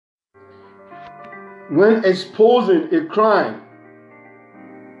when exposing a crime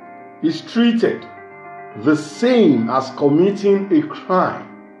is treated the same as committing a crime,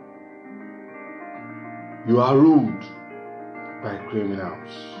 you are ruled by criminals.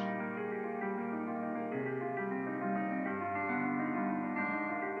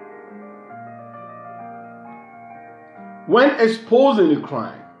 When exposing a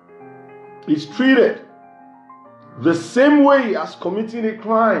crime is treated the same way as committing a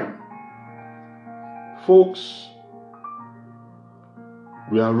crime, folks,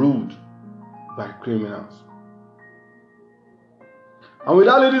 we are ruled by criminals. And with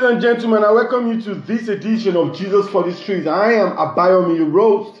that, ladies and gentlemen, I welcome you to this edition of Jesus for the Streets. I am Abayomi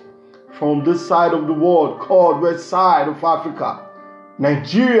Roast from this side of the world called West Side of Africa,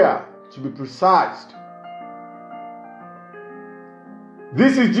 Nigeria to be precise.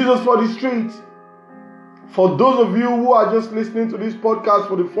 This is Jesus for the Streets. For those of you who are just listening to this podcast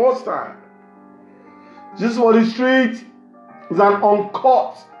for the first time, Jesus for the Streets is an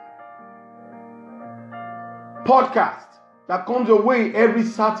uncut podcast that comes your way every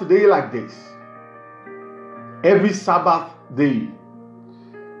Saturday like this, every Sabbath day,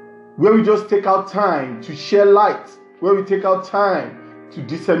 where we just take out time to share light, where we take out time to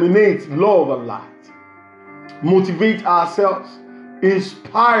disseminate love and light, motivate ourselves,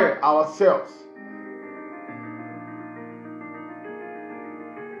 inspire ourselves.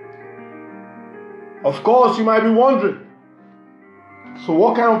 Of course, you might be wondering, so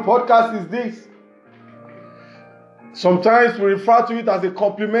what kind of podcast is this? Sometimes we refer to it as a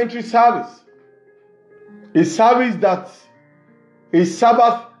complimentary service. A service a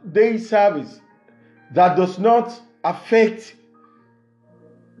Sabbath day service that does not affect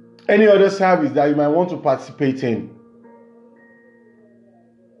any other service that you might want to participate in.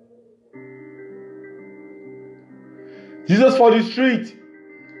 Jesus for the Street,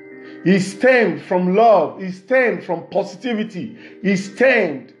 he stemmed from love, he stemmed from positivity, he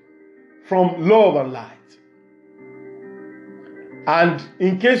stemmed from love and light. And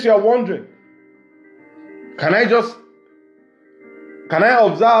in case you are wondering, can I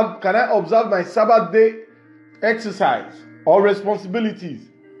observe my Sabbath day exercise or responsibilities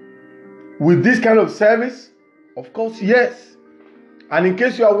with this kind of service? Of course, yes. And in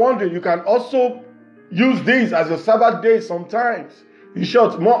case you are wondering, you can also use this as your Sabbath day sometimes. In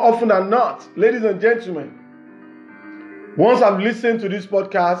short, more often than not, ladies and gentlemen, once I've listened to this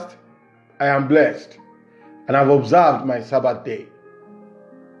podcast, I am blessed and I've observed my Sabbath day.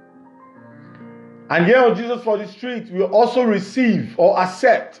 And here on Jesus for the Street, we also receive or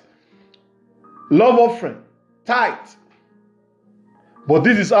accept love offering, tithe. But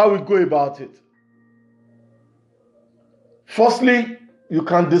this is how we go about it. Firstly, you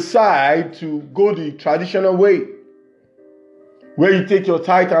can decide to go the traditional way, where you take your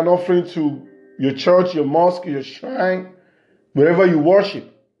tithe and offering to your church, your mosque, your shrine, wherever you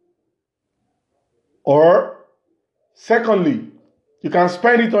worship. Or, secondly, you can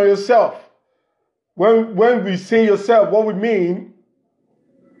spend it on yourself. When we say yourself, what we mean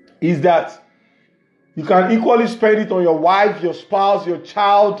is that you can equally spend it on your wife, your spouse, your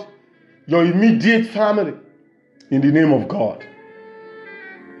child, your immediate family, in the name of God.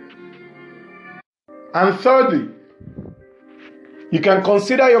 And thirdly, you can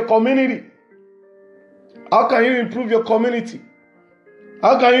consider your community. How can you improve your community?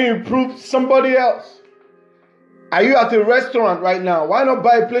 How can you improve somebody else? Are you at a restaurant right now? Why not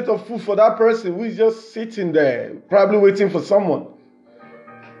buy a plate of food for that person who is just sitting there, probably waiting for someone?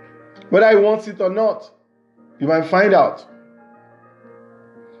 Whether he wants it or not, you might find out.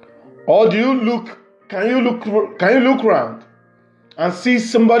 Or can you look around and see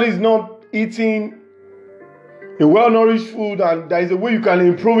somebody is not eating a well-nourished food, and there is a way you can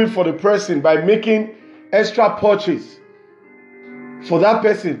improve it for the person by making extra purchase for that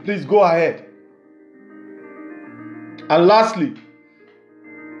person? Please go ahead. And lastly,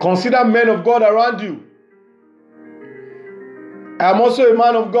 consider men of God around you. I am also a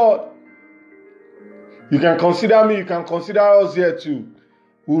man of God. You can consider me, you can consider us here too.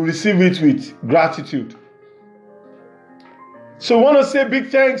 We'll receive it with gratitude. So I want to say big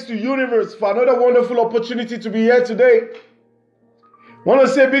thanks to Universe for another wonderful opportunity to be here today. I want to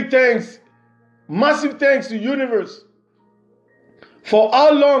say big thanks, massive thanks to Universe for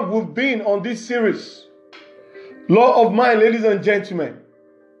how long we've been on this series. Law of Mind, ladies and gentlemen.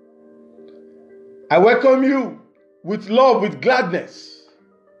 I welcome you with love, with gladness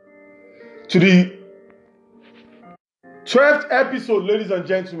to the 12th episode, ladies and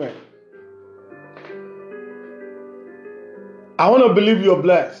gentlemen. I want to believe you're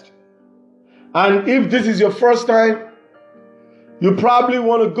blessed. And if this is your first time, you probably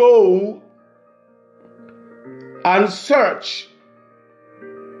want to go and search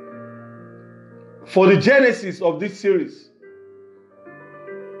for the genesis of this series.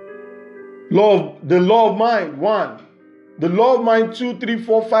 The law of mind, 1. The law of mind, 2, 3,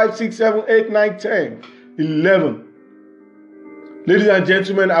 4, 5, 6, 7, 8, 9, 10, 11. Ladies and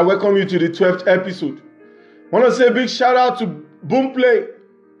gentlemen, I welcome you to the 12th episode. I want to say a big shout out to Boomplay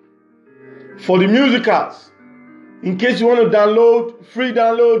for the musicals. In case you want to download, free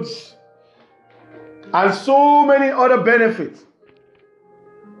downloads, and so many other benefits,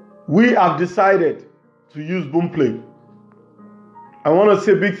 we have decided to use Boomplay. I want to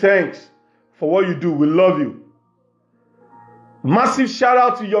say big thanks for what you do. We love you. Massive shout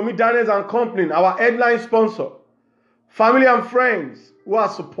out to Yomi Daniels and Company, our headline sponsor. Family and friends who are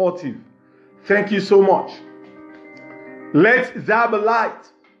supportive. Thank you so much. Let there be light.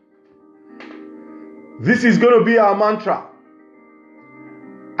 This is going to be our mantra.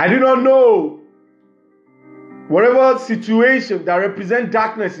 I do not know whatever situation that represents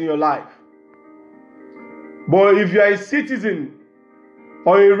darkness in your life. But if you are a citizen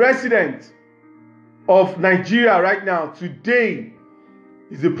or a resident of Nigeria right now, today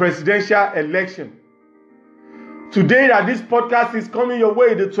is the presidential election. Today that this podcast is coming your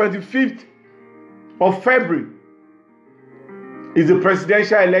way, the 25th of February, is the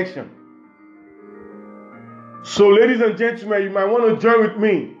presidential election. So ladies and gentlemen, you might want to join with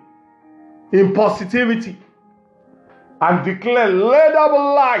me in positivity and declare, let there be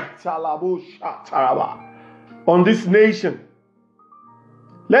light on this nation.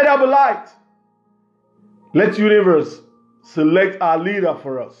 Let there be light. Let the universe select our leader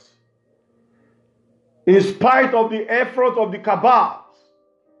for us. In spite of the effort of the cabals,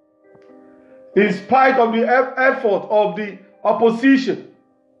 in spite of the effort of the opposition,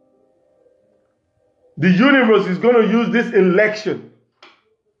 the universe is going to use this election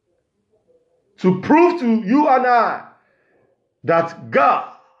to prove to you and I that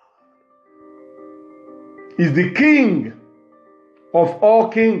God is the King of all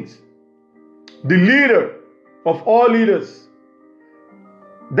kings, the leader of all leaders.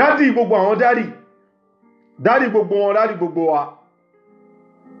 Daddy gbogbo àwọn daddy. Daddy gbogbo wọn, daddy gbogbo wa.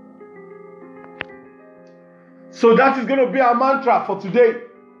 So that is going to be our mantra for today.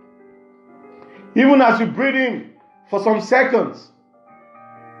 Even as you breathe in for some seconds,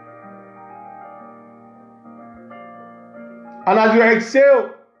 and as you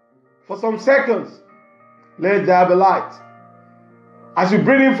exhale for some seconds, let there be light. As you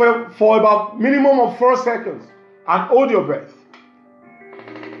breathe in for about minimum of 4 seconds and hold your breath.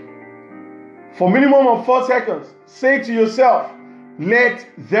 For minimum of 4 seconds, say to yourself, let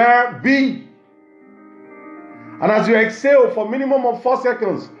there be. And as you exhale for minimum of 4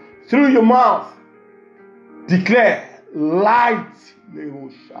 seconds through your mouth, declare light.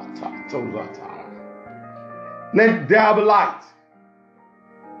 Let there be light.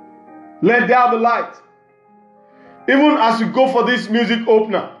 Let there be light. Even as you go for this music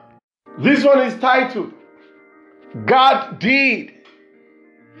opener, this one is titled God Did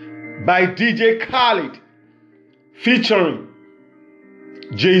by DJ Khaled featuring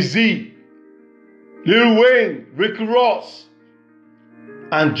Jay-Z, Lil Wayne, Rick Ross,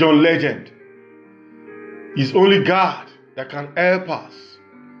 and John Legend. It's only God that can help us.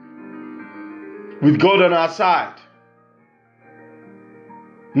 With God on our side,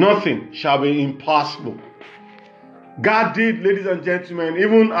 nothing shall be impossible. God did, ladies and gentlemen,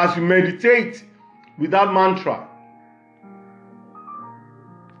 even as you meditate with that mantra,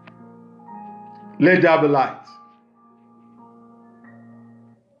 let there be light.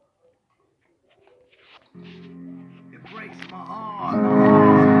 It breaks my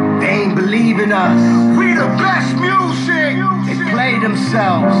heart. They ain't believing us. We the best music. They play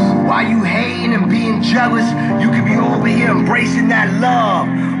themselves. While you hating and being jealous, you could be over here embracing that love.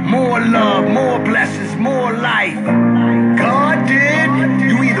 More love, more blessings, more life. God did.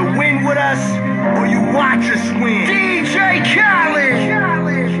 You either win with us or you watch us win. DJ Khaled.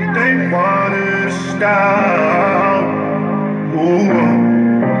 They want us down.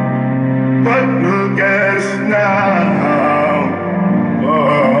 Ooh. But look at us now.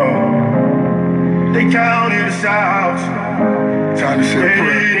 Oh. They counted us out. Time to say a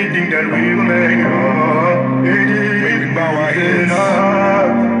prayer. They didn't think that we would make it up. They didn't bow our heads.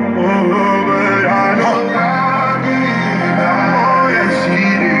 Oh, but I know God did. Oh, yes, He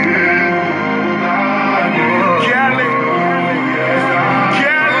did. Khaled.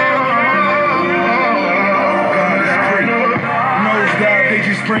 They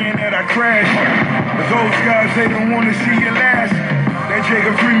just praying that I crash. But those guys, they don't want to see you last. They take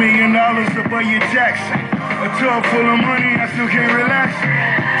a $3 million above your jacks. A tub full of money, I still can't relax.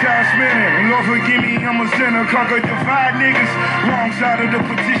 Time spinning, Lord forgive me, I'm a sinner, conquer divide niggas. Wrong side of the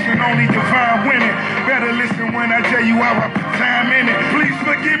petition, only divine winning. Better listen when I tell you how I put time in it. Please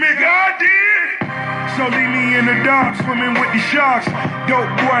forgive me, God did. So leave me in the dark, swimming with the sharks. Dope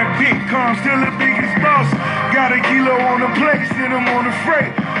boy, big calm, still the biggest boss. Got a kilo on the plate, send him on the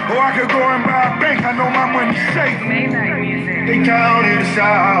freight. Or I could go and buy a bank, I know my money's safe. They counted us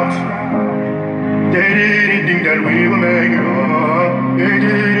out. They didn't think that we would make it up. They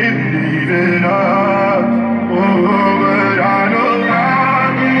didn't believe in us. Oh, but I know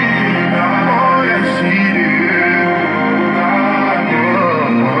God did. Oh, yes, He did.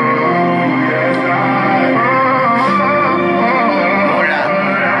 Oh, yes,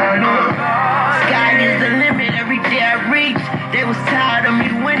 Sky is the limit every day I reach. They was tired of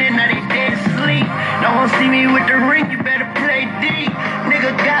me winning, now they dead asleep. No one see me with the ring, you better play deep.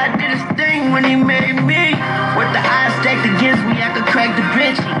 Nigga, God did his thing when he made me. With the eyes stacked against me, I could crack the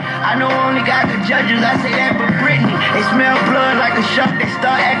Vinci. I know only God could judge us, I say that for Britney. They smell blood like a shark, they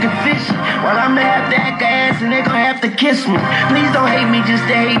start acting fishy. Well, I'ma have to act ass and they gon' have to kiss me. Please don't hate me just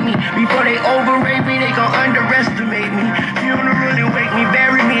to hate me. Before they overrate me, they gon' underestimate me. Funeral, wake me,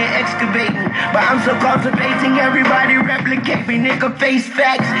 bury me and excavate me. But I'm so cultivating, everybody replicate me. Nigga, face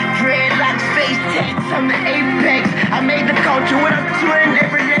facts, dreadlocks, face tats, I'm the apex. I made the culture what I'm doing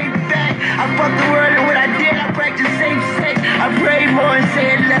every day back. I fucked the world and what I did, I practiced safe sex. I prayed more and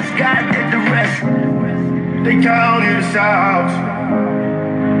said less, God did the rest. They counted us out.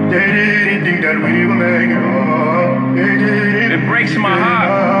 They didn't think that we would make it up. They didn't. It breaks my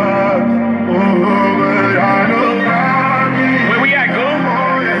heart. Oh, but I know God did. Where we at, go?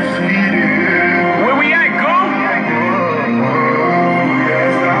 Oh, yes, He did. Where we at, go? Oh,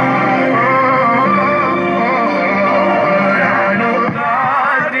 yes, I know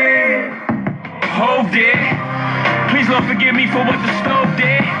God did. Hove did. Please, Lord, forgive me for what the stove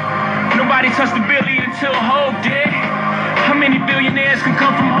did. Nobody touched the billy until Hove did. How many billionaires can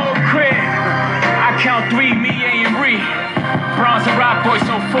come from Hove crib? I count 3, me, A, and Ree. Bronze and Rock Boy,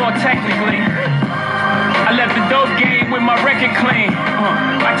 so 4 technically. I left the dope game with my record clean.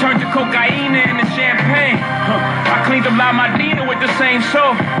 I turned the cocaine into champagne. I cleaned up La Madina with the same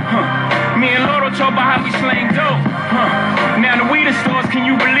soap. Me and Loro talk about how we slang dope. Now the weed stores, can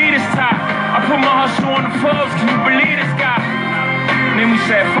you believe this top? I put my hustle on the Forbes, can you believe this guy? Then we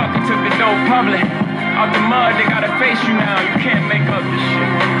said fuck it, took the dope public. Out the mud, they gotta face you now, you can't make up this shit.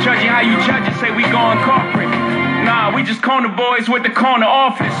 Judge you how you judge it, say we going corporate. Nah, we just corner boys with the corner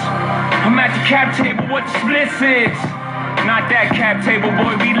office. I'm at the cap table, what the splits is. Not that cap table,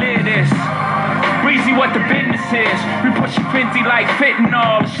 boy, we live this. Breezy, what the business is. We pushing 50 like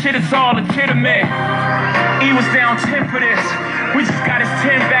fentanyl, shit is all legitimate. E was down 10 for this. We just got his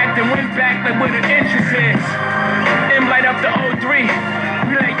 10 back, then went back like where the interest is. M light up the 03.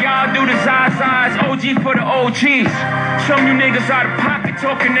 We let y'all do the Zazas, OG for the OGs. Some you niggas out of pocket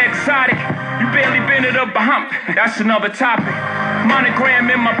talking exotic. You barely been it up a hump, that's another topic. Monogram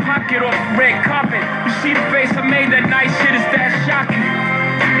in my pocket off the red carpet. You see the face I made that night, shit is that shocking.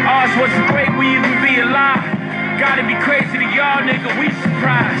 Ours wasn't great, we even be alive. Gotta be crazy to y'all, nigga, we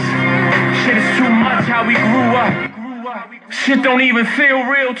surprised. Shit is too much how we grew up. Shit don't even feel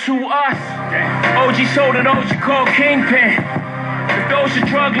real to us. OG sold it, OG called Kingpin. If those are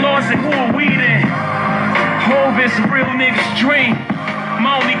drug laws, then who are we then? Hove is a real nigga's dream.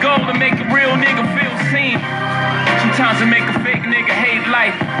 My only goal to make a real nigga feel seen. Sometimes I make a fake nigga hate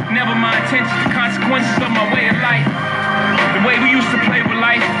life. Never my intentions, the consequences of my way of life. The way we used to play with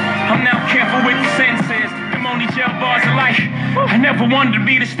life, I'm now careful with the sentences. Them only jail bars of life. I never wanted to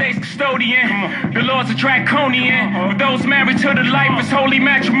be the state's custodian. The laws are draconian. With those married to the life, it's holy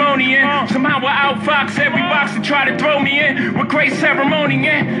matrimony. Somehow I outfox every box that try to throw me in. With great ceremony,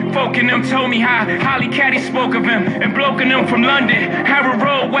 folk in them told me how Holly Caddy spoke of him. And bloke in them from London, Harrow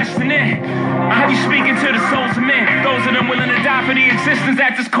Road, Western End. I be speaking to the souls of men. Those of them willing to die for the existence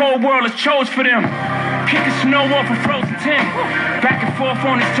that this cold world has chose for them. Kicking snow off a frozen tin. Back and forth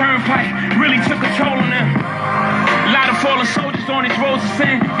on this turnpike really took a toll on them. A lot of fallen soldiers on these roads of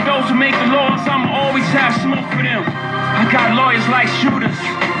sin. Those who make the laws, I'ma always have smoke for them. I got lawyers like shooters,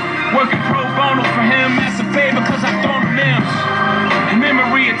 working pro bono for him as a favor cause I throw them limbs. In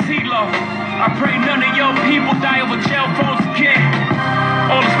memory of T-Lo, I pray none of your people die over jail phones again.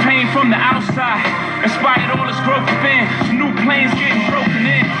 All this pain from the outside inspired all this growth within. Some new planes getting broken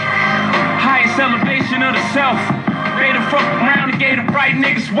in. Highest elevation of the self. They done fuck around and gave the right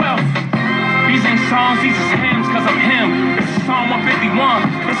niggas wealth. These ain't songs, these is hymns, cause I'm him. This is Psalm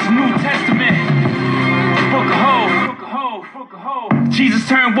 151, this is New Testament. Book of Hove. Jesus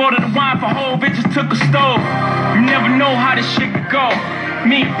turned water to wine for Hove, it just took a stove. You never know how this shit could go.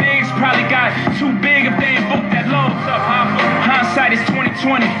 Me, Biggs, probably got too big if they ain't booked that loads up, huh? Hindsight is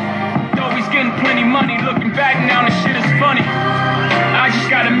 2020. Though he's getting plenty money, looking back now, the shit is funny. I just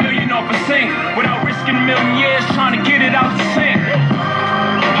got $1 million off a sink without risking a million years trying to get it out the sink.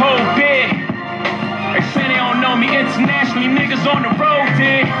 Whole big. They say they don't know me internationally, niggas on the road,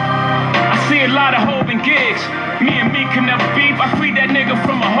 dig. I see a lot of Hove and gigs. Me and me can never beef. I freed that nigga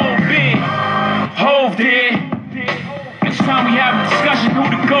from a whole big. Hove did. Next time we have a discussion, who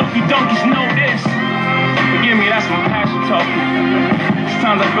the GOAT, you donkeys know this. Forgive me, that's my passion talking.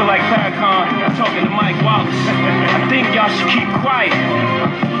 Sometimes I feel like Farrakhan talking to Mike Wallace. I think y'all should keep quiet.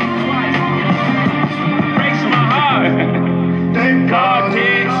 Breaks my heart. Thank God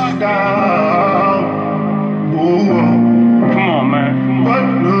it's down. Come on, man. But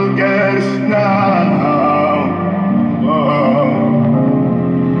look at us now.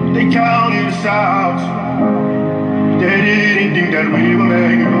 They counted us out. They didn't think that we were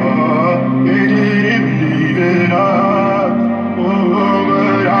making up. They didn't believe in us.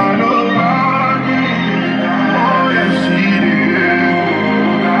 But I know God did. Oh, yes, He did.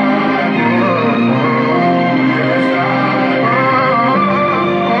 Yes, I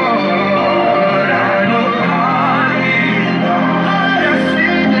know God did. Yes, He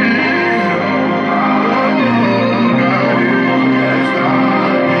did. Yes, God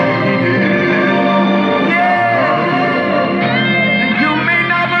did. Yeah. You may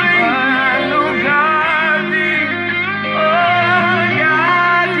not believe. I know God did. Oh,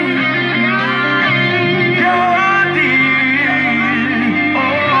 God did. God did. Oh,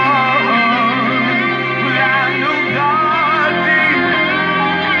 but I know God did.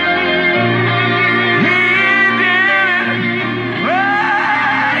 He did. Oh,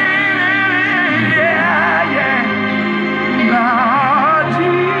 yeah, yeah. God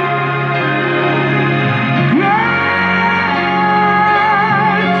did.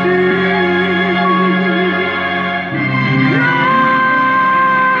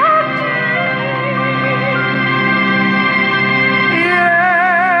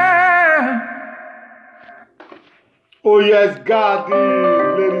 Oh yes, God did.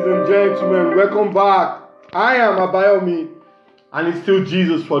 Ladies and gentlemen, welcome back. I am Abayomi, and it's still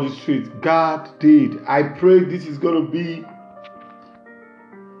Jesus for the streets. God did. I pray this is going to be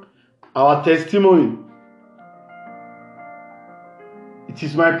our testimony. It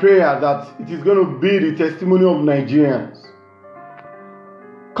is my prayer that it is going to be the testimony of Nigerians.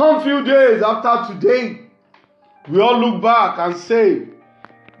 Come few days after today, we all look back and say,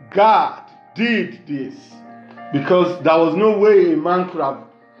 God did this. Because there was no way a man could have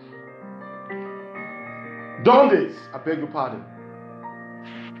done this. I beg your pardon.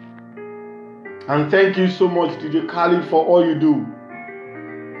 And thank you so much, DJ Khalid, for all you do.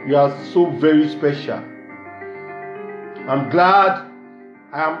 You are so very special. I'm glad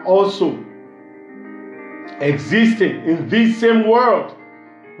I am also existing in this same world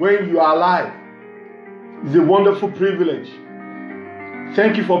when you are alive. It's a wonderful privilege.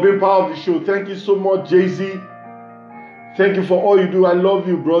 Thank you for being part of the show. Thank you so much, Jay-Z. Thank you for all you do. I love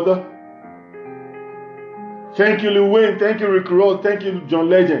you, brother. Thank you, Lil Wayne. Thank you, Rick Ross. Thank you, John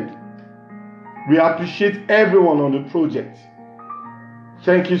Legend. We appreciate everyone on the project.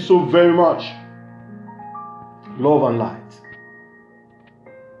 Thank you so very much. Love and light.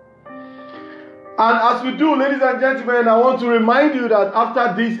 And as we do, ladies and gentlemen, I want to remind you that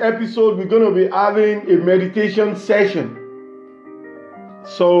after this episode, we're going to be having a meditation session.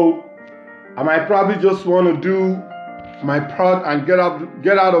 So I might probably just want to do my part and get out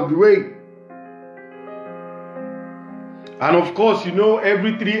of the way. And of course, you know,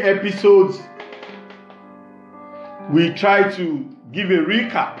 every 3 episodes, we try to give a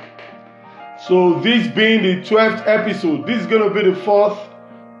recap. So this being the 12th episode, this is going to be the 4th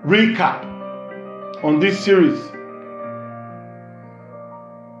recap on this series.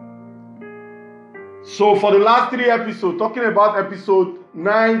 So for the last 3 episodes, talking about episode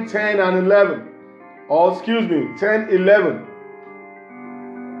 9, 10, and 11, or excuse me, 10, 11.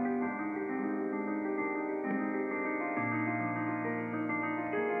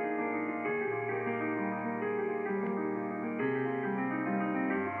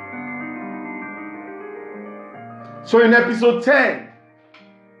 So in episode 10,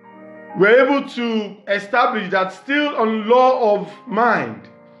 we're able to establish that still on law of mind,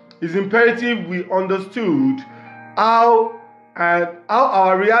 it's imperative we understood how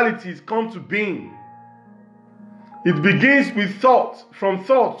our realities come to being. It begins with thought, from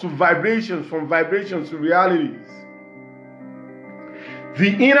thought to vibrations, from vibrations to realities.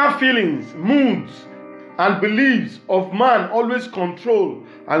 The inner feelings, moods, and beliefs of man always control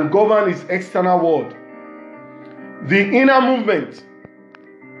and govern his external world. The inner movement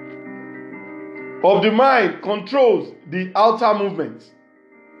of the mind controls the outer movements.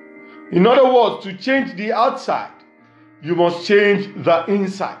 In other words, to change the outside, you must change the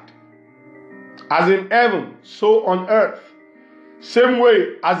inside. As in heaven, so on earth. Same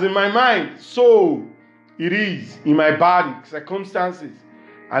way as in my mind, so it is in my body, circumstances,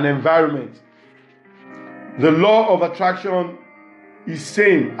 and environment. The law of attraction is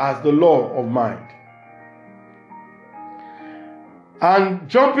same as the law of mind. And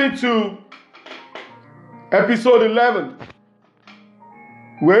jumping to episode 11,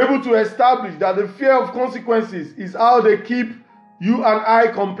 we're able to establish that the fear of consequences is how they keep you and I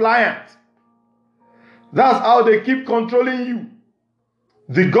compliant. That's how they keep controlling you.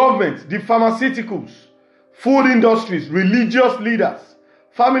 The government, the pharmaceuticals, food industries, religious leaders,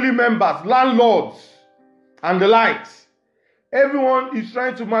 family members, landlords, and the likes. Everyone is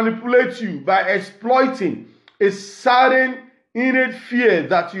trying to manipulate you by exploiting a certain innate fear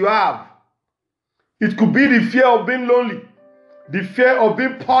that you have. It could be the fear of being lonely, the fear of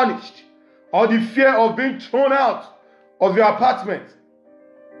being punished, or the fear of being thrown out of your apartment,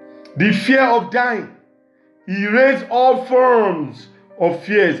 the fear of dying. Erase all forms of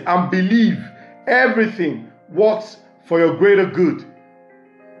fears and believe everything works for your greater good.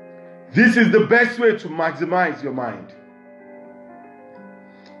 This is the best way to maximize your mind.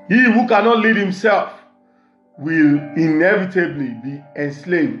 He who cannot lead himself will inevitably be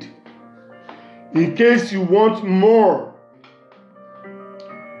enslaved. In case you want more,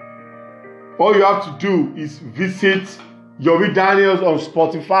 all you have to do is visit Yomi Daniels on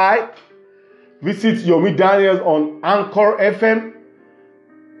Spotify, visit Yomi Daniels on Anchor FM,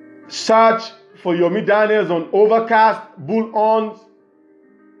 search for Yomi Daniels on Overcast, Bullhorn,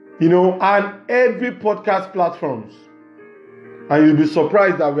 and every podcast platforms. And you'll be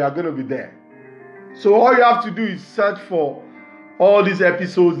surprised that we are going to be there. So all you have to do is search for all these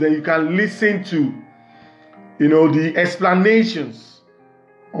episodes, then you can listen to, the explanations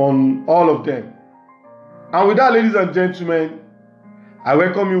on all of them. And with that, ladies and gentlemen, I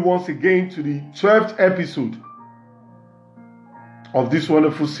welcome you once again to the 12th episode of this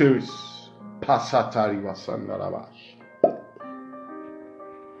wonderful series, Pasatari Wasandarabash.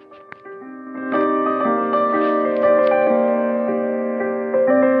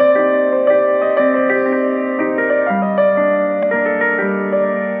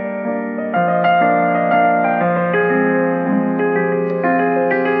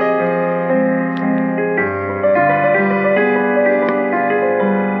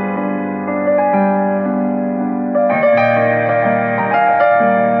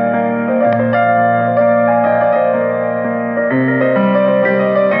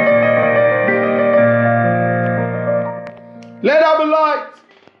 Let there be light.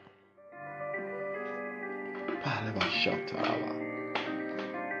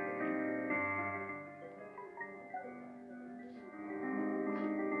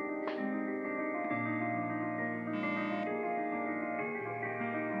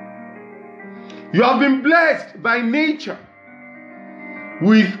 You have been blessed by nature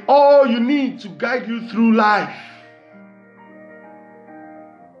with all you need to guide you through life.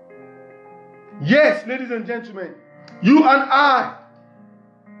 Yes, ladies and gentlemen, you and I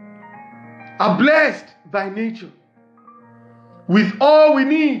are blessed by nature with all we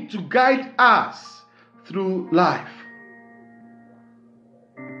need to guide us through life.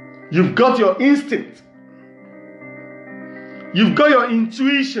 You've got your instinct. You've got your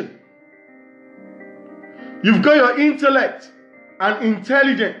intuition. You've got your intellect and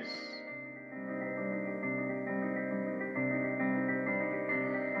intelligence.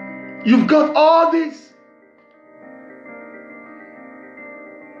 You've got all this.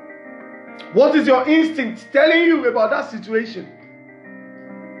 What is your instinct telling you about that situation?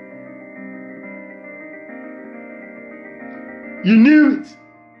 You knew it.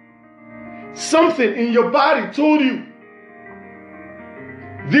 Something in your body told you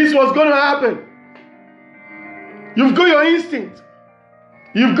this was going to happen. You've got your instinct.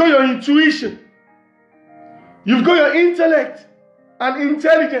 You've got your intuition. You've got your intellect and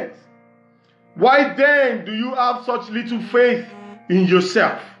intelligence. Why then do you have such little faith in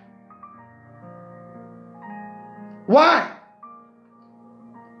yourself? Why?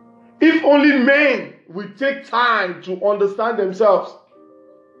 If only men will take time to understand themselves,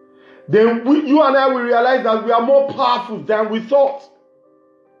 then you and I will realize that we are more powerful than we thought.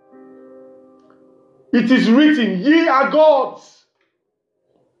 It is written, ye are gods.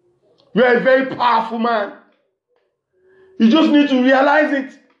 You are a very powerful man. You just need to realize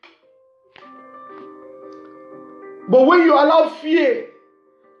it. But when you allow fear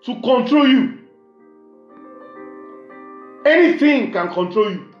to control you, anything can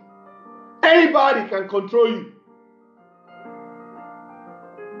control you. Anybody can control you.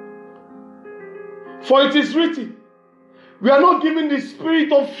 For it is written, we are not given the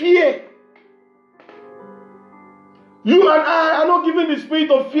spirit of fear. You and I are not given the spirit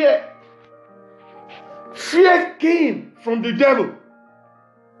of fear. Fear came from the devil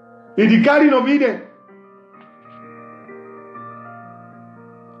in the Garden of Eden.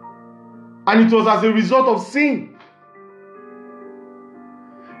 And it was as a result of sin.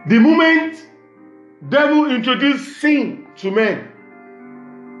 The moment devil introduced sin to men,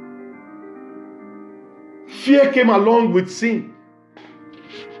 fear came along with sin.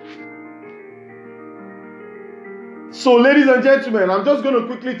 So, ladies and gentlemen, I'm just going to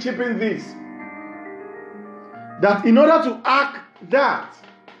quickly chip in this. That in order to act that,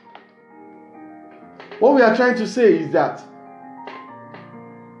 what we are trying to say is that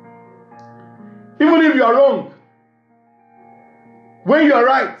even if you are wrong, when you are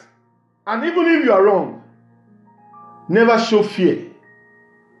right, and even if you are wrong, never show fear.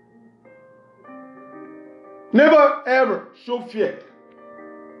 Never ever show fear.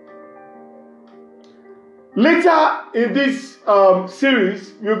 Later in this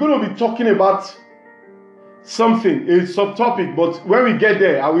series, we're going to be talking about something, a subtopic, but when we get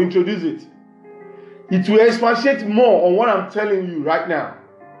there, I will introduce it. It will expatiate more on what I'm telling you right now.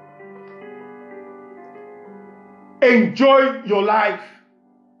 Enjoy your life.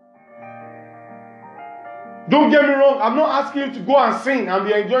 Don't get me wrong, I'm not asking you to go and sin and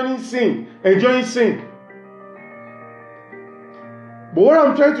be enjoying sin. But what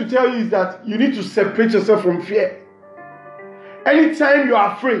I'm trying to tell you is that you need to separate yourself from fear. Anytime you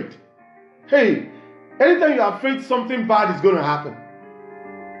are afraid, anytime you are afraid something bad is going to happen,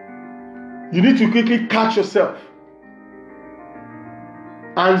 you need to quickly catch yourself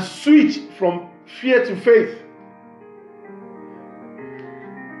and switch from fear to faith.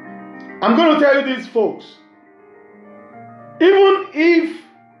 I'm going to tell you this, folks. Even if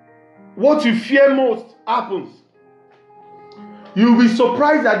what you fear most happens, you'll be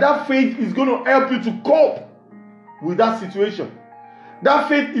surprised that that faith is going to help you to cope with that situation. That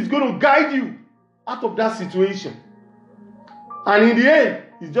faith is going to guide you out of that situation. And in the end,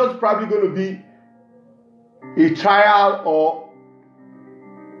 it's just probably going to be a trial or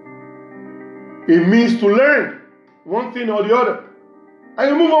a means to learn one thing or the other. And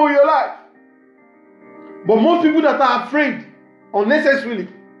you move on with your life. But most people that are afraid unnecessarily,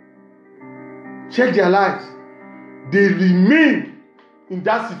 check their lives. They remain in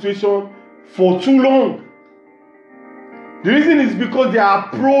that situation for too long. The reason is because their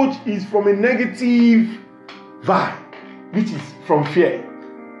approach is from a negative vibe, which is from fear.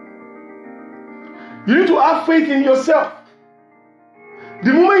 You need to have faith in yourself.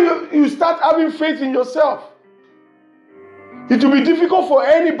 The moment you start having faith in yourself, it will be difficult for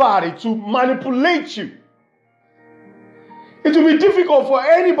anybody to manipulate you. It will be difficult for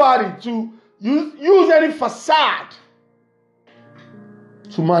anybody to use any facade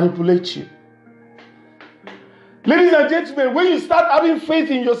to manipulate you. Ladies and gentlemen, when you start having faith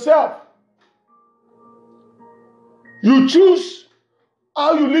in yourself, you choose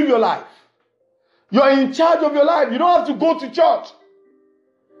how you live your life. You are in charge of your life. You don't have to go to church.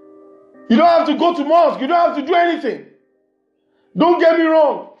 You don't have to go to mosque. You don't have to do anything. Don't get me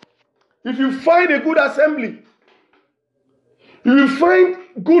wrong. If you find a good assembly, you will find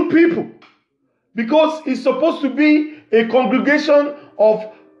good people, because it's supposed to be a congregation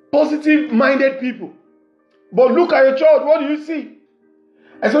of positive-minded people. But look at your church, what do you see?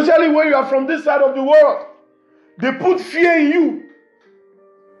 Especially when you are from this side of the world, they put fear in you.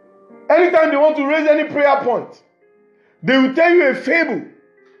 Anytime they want to raise any prayer point, they will tell you a fable,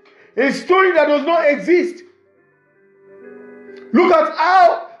 a story that does not exist. Look at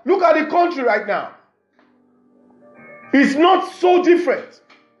the country right now. It's not so different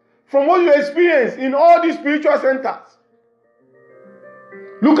from what you experience in all these spiritual centers.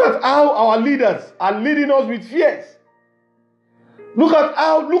 Look at how our leaders are leading us with fears. Look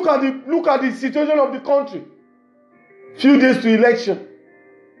at the situation of the country. Few days to election.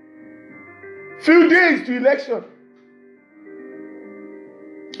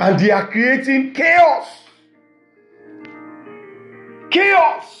 And they are creating chaos.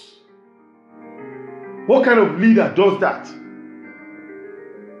 Chaos. What kind of leader does that?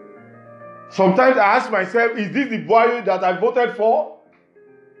 Sometimes I ask myself, is this the Buhari that I voted for?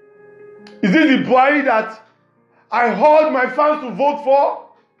 Is this the Buhari that I heard my fans to vote for?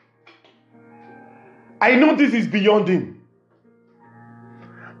 I know this is beyond him.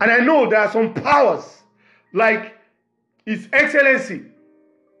 And I know there are some powers, like His Excellency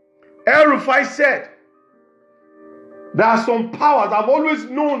El Rufai said, There are some powers. I've always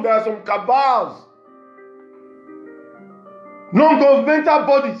known there are some cabals, non-governmental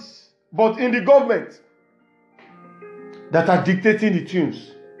bodies, but in the government, that are dictating the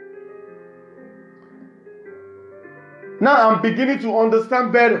tunes. Now I'm beginning to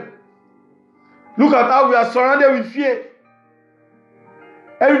understand better. Look at how we are surrounded with fear.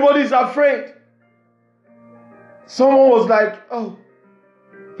 Everybody is afraid. Someone was like, oh,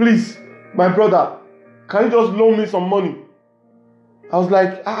 please, my brother, can you just loan me some money? I was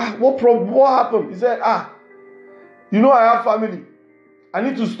like, what problem? What happened? He said, you know I have family. I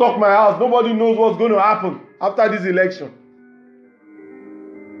need to stock my house. Nobody knows what's going to happen after this election.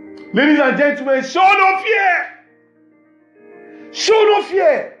 Ladies and gentlemen, show no fear. Show no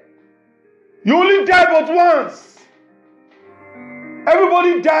fear. You only die but once.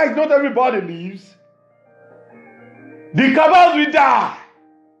 Everybody dies, not everybody lives. The cabals will die.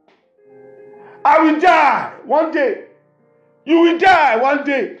 I will die one day. You will die one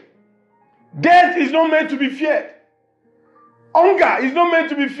day. Death is not meant to be feared. Hunger is not meant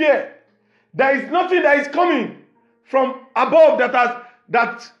to be feared. There is nothing that is coming from above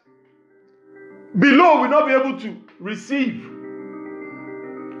that below will not be able to receive.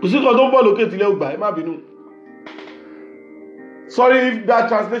 Sorry if that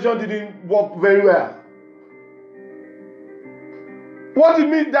translation didn't work very well. What it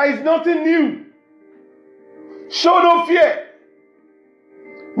means, there is nothing new. Show no fear.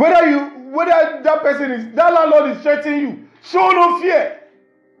 Whether that person is, that landlord is threatening you, show no fear.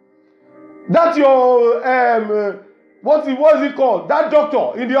 That your what is it called? That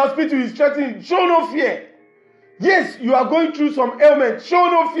doctor in the hospital is threatening you, show no fear. Yes, you are going through some ailment, show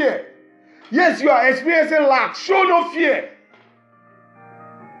no fear. Yes, you are experiencing lack, show no fear.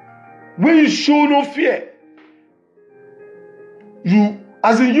 When you show no fear,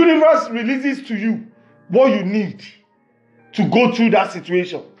 as the universe releases to you what you need to go through that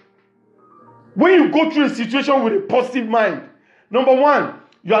situation. When you go through a situation with a positive mind, number one,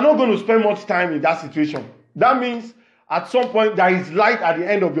 you are not going to spend much time in that situation. That means at some point there is light at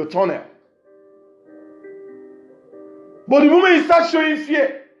the end of your tunnel. But the moment you start showing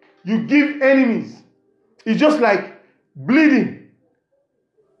fear, you give enemies. It's just like bleeding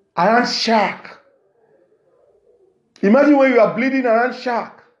around shark. Imagine when you are bleeding around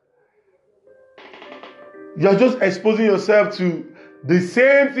shark. You are just exposing yourself to the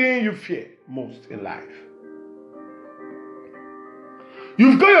same thing you fear most in life.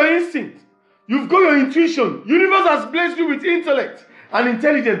 You've got your instinct. You've got your intuition. Universe has blessed you with intellect and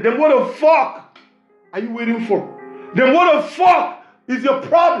intelligence. Then what the fuck are you waiting for? Then what the fuck is your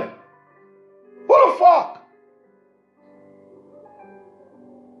problem? What the fuck?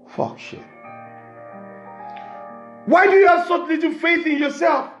 Fuck shit. Why do you have such little faith in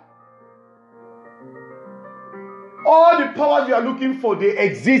yourself? All the powers you are looking for, they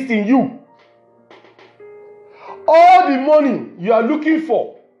exist in you. All the money you are looking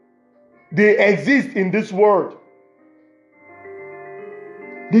for, they exist in this world.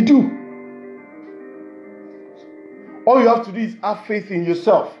 They do. All you have to do is have faith in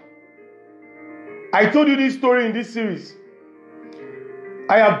yourself. I told you this story in this series.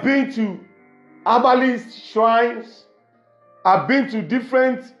 I have been to herbalist shrines. I've been to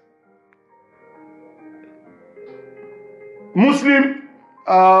different Muslim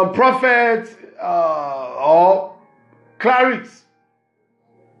prophets or clerics.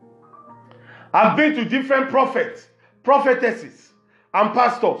 I've been to different prophets, prophetesses, and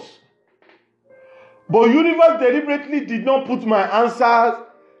pastors. But universe deliberately did not put my answers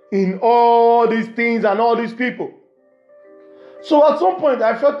in all these things and all these people. So at some point,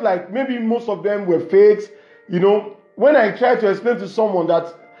 I felt like maybe most of them were fakes. You know, when I tried to explain to someone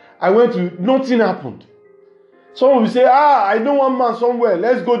that I went to, nothing happened. Someone will say, I know one man somewhere.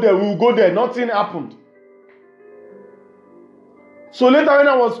 Let's go there. We will go there. Nothing happened. So later when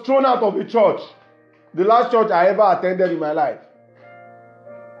I was thrown out of a church, the last church I ever attended in my life,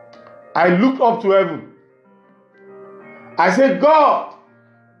 I looked up to heaven. I said, God,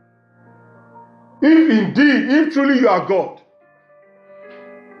 if truly you are God,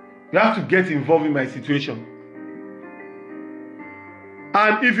 you have to get involved in my situation.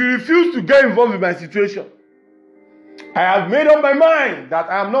 And if you refuse to get involved in my situation, I have made up my mind that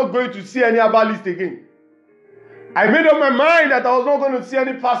I am not going to see any herbalist again. I made up my mind that I was not going to see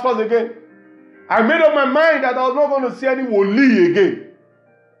any pastors again. I made up my mind that I was not going to see any woli again.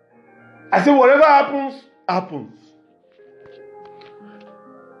 I said, whatever happens, happens.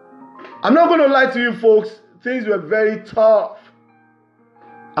 I'm not going to lie to you folks. Things were very tough.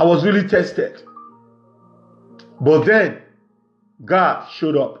 I was really tested. But then, God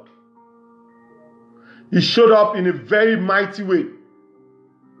showed up. He showed up in a very mighty way.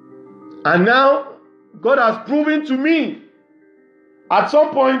 And now, God has proven to me. At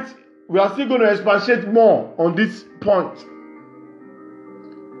some point, we are still going to expatiate more on this point.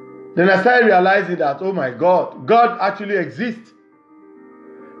 Then I started realizing that, oh my God, God actually exists.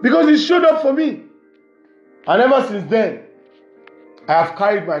 Because He showed up for me. And ever since then, I have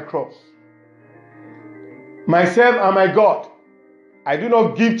carried my cross. Myself and my God. I do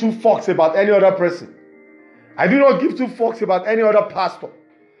not give two fucks about any other person. I do not give two fucks about any other pastor.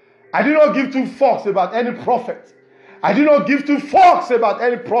 I do not give two fucks about any prophet. I do not give two fucks about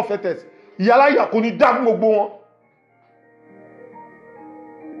any prophetess. Yálà kò ní dá fún gbogbo wọn.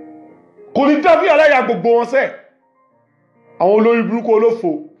 Kò ní dá fún yálà gbogbo wọn sẹ́. Àwọn olórí burúkú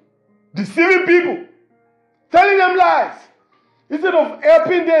olófò. Deceiving people. Telling them lies. Instead of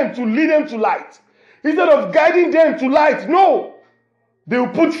helping them to lead them to light. Instead of guiding them to light. No. They will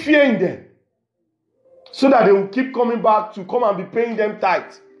put fear in them. So that they will keep coming back to come and be paying them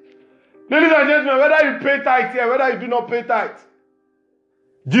tithe. Ladies and gentlemen, whether you pay tithe here, whether you do not pay tithe,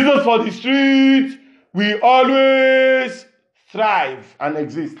 Jesus for the street will always thrive and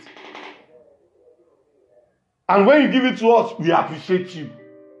exist. And when you give it to us, we appreciate you.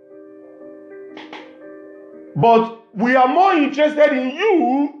 But we are more interested in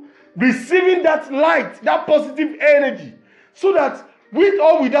you receiving that light, that positive energy, so that with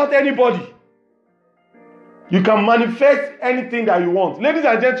or without anybody, you can manifest anything that you want. Ladies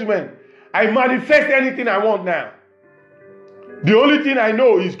and gentlemen, I manifest anything I want now. The only thing I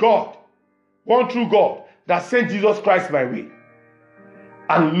know is God, one true God that sent Jesus Christ my way,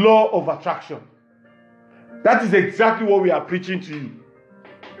 and law of attraction. That is exactly what we are preaching to you.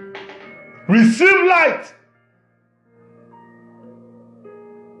 Receive light.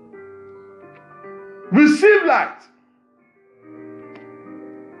 Receive light.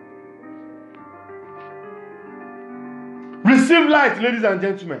 Receive light, ladies and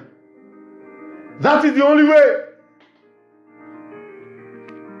gentlemen. That is the only way.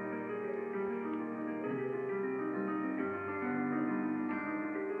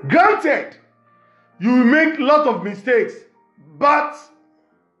 Granted, you will make a lot of mistakes, but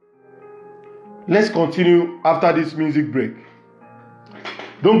let's continue after this music break.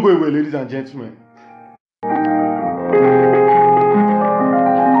 Don't go away, ladies and gentlemen.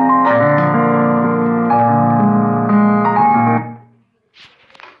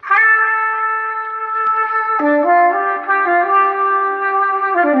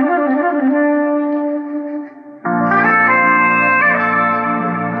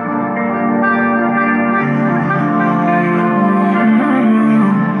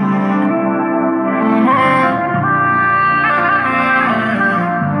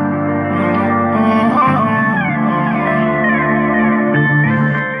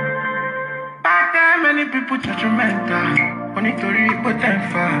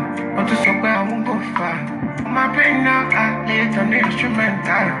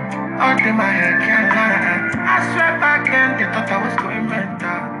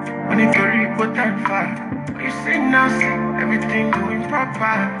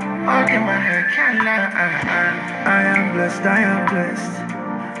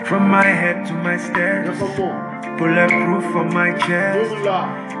 From my head to my steps, bulletproof on my chest.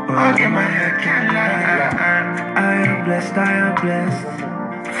 I'll get my head can't lie. I am blessed, I am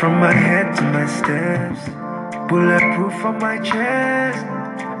blessed. From my head to my steps, bulletproof on my chest.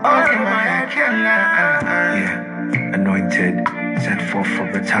 I'll get my head can't lie. Yeah, anointed, sent forth from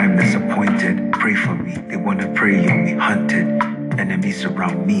a time that's appointed. Pray for me, they wanna pray on me, hunted. Enemies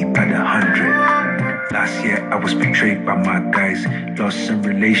surround me by the 100. Last year I was betrayed by my guys. Lost some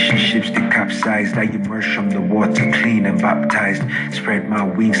relationships that capsized. I emerged from the water clean and baptized. Spread my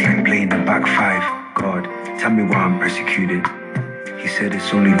wings like playing a back five. God, tell me why I'm persecuted. He said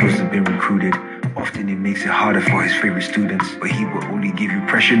it's only those that have been recruited. Often it makes it harder for his favorite students. But he will only give you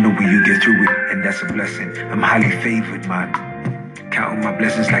pressure, no way you get through it. And that's a blessing, I'm highly favored, man. Counting my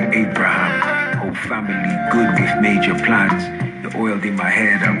blessings like Abraham. Whole family good with major plans. The oil in my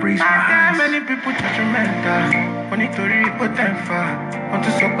head, I raise my hands. Many people judgmental. Want it to reap what I'm far. Want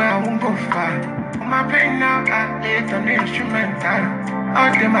to suck where I won't go far. On my pain now, I lay it on the instrumental.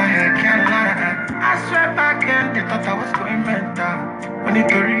 Out in my head, can't lie. I swear back then, they thought I was going mental. Want it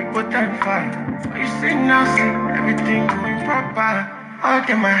to reap what I'm far. But you see now, see everything going proper. Out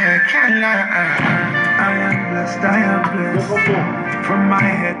in my head, can't lie. I am blessed, I am blessed. From my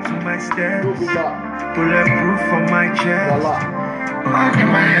head to my steps, bulletproof on my chest. Out in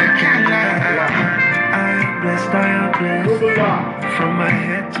my head, can't lie. I am blessed, I am blessed. From my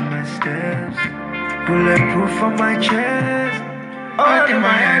head to my steps, bulletproof on my chest. My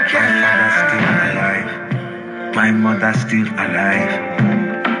father's still alive. My mother's still alive.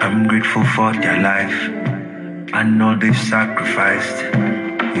 I'm grateful for their life. I know they've sacrificed.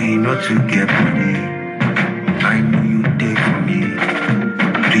 We know to get money. I know you did for me.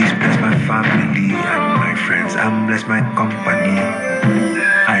 Please bless my family and my friends and bless my company.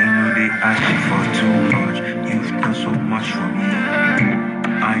 I know they ask you for too much. You've done so much for me.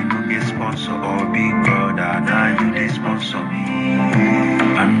 I know get sponsor or big brother. Now you they sponsor me.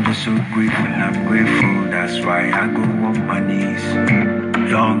 I'm just so grateful, I'm grateful. That's why I go on my knees.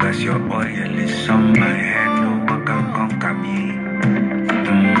 Long as your oil is on my head, no one can conquer me.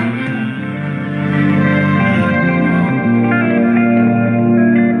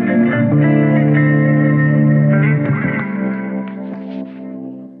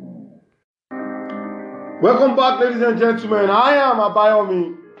 Welcome back, ladies and gentlemen. I am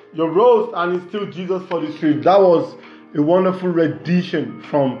Abayomi, your host, and it's still Jesus for the Street. That was a wonderful rendition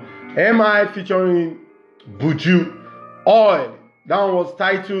from MI featuring Buju, Oil. That one was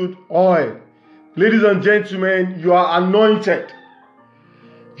titled Oil. Ladies and gentlemen, you are anointed.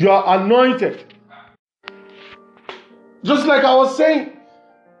 You are anointed. Just like I was saying,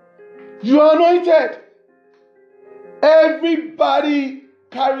 you are anointed. Everybody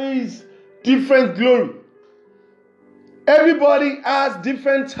carries different glory. Everybody has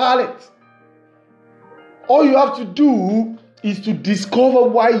different talents. All you have to do is to discover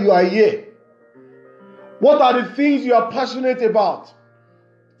why you are here. What are the things you are passionate about?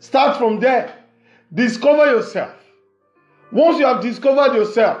 Start from there. Discover yourself. Once you have discovered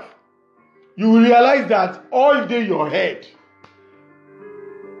yourself, you will realize that all is in your head.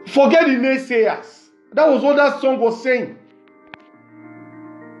 Forget the naysayers. That was what that song was saying.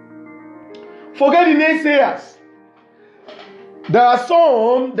 Forget the naysayers. There are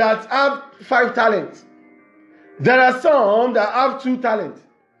some that have 5 talents. There are some that have 2 talents.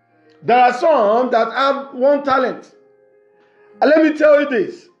 There are some that have 1 talent. And let me tell you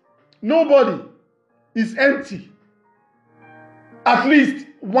this. Nobody is empty. At least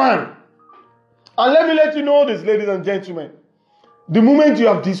one. And let me let you know this, ladies and gentlemen. The moment you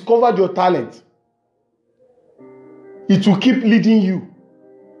have discovered your talent, it will keep leading you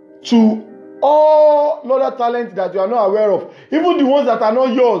to all other talents that you are not aware of. Even the ones that are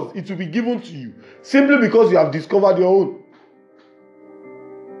not yours, it will be given to you. Simply because you have discovered your own.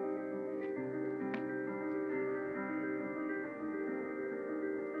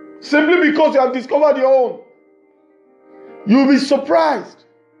 Simply because you have discovered your own. You'll be surprised.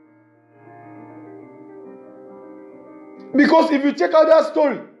 Because if you check out that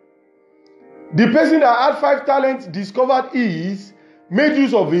story, the person that had 5 talents discovered his, made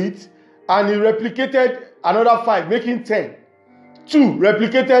use of it, and he replicated another 5, making 10. 2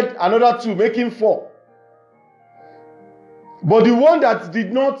 replicated another 2, making 4. But the one that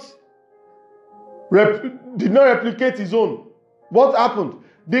did not replicate his own, what happened?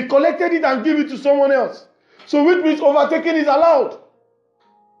 They collected it and gave it to someone else. So which means overtaking is allowed.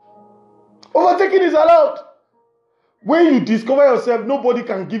 Overtaking is allowed. When you discover yourself, nobody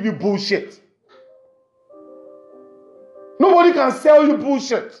can give you bullshit. Nobody can sell you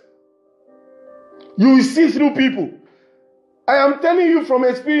bullshit. You will see through people. I am telling you from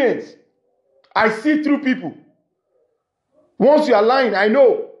experience. I see through people. Once you are lying, I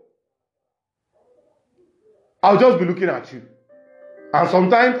know. I'll just be looking at you. And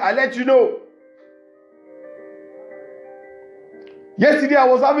sometimes I let you know. Yesterday I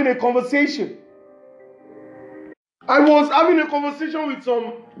was having a conversation. I was having a conversation with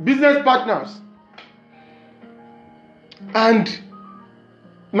some business partners. And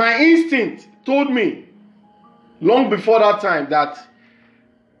my instinct told me long before that time that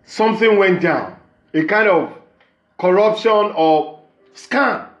something went down. A kind of corruption or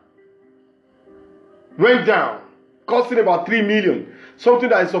scam went down, costing about 3 million. Something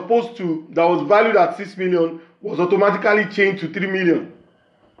that is supposed to, that was valued at 6 million, was automatically changed to 3 million.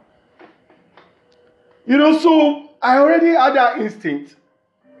 You know, so I already had that instinct.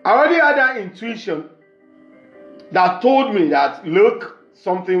 I already had that intuition that told me that, look,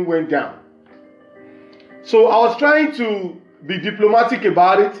 something went down. So I was trying to be diplomatic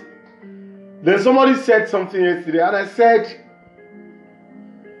about it. Then somebody said something yesterday, and I said,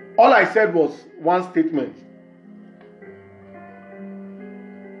 all I said was one statement.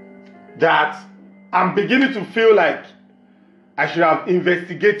 That I'm beginning to feel like I should have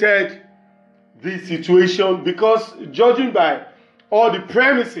investigated this situation, because judging by all the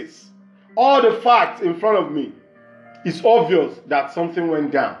premises, all the facts in front of me, it's obvious that something went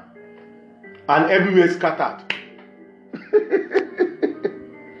down and everywhere scattered.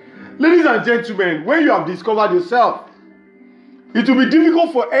 Ladies and gentlemen, when you have discovered yourself It will be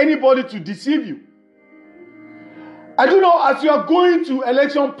difficult for anybody to deceive you. I do know as you are going to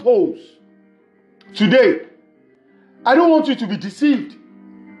election polls today, I don't want you to be deceived.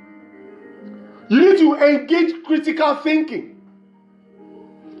 You need to engage critical thinking.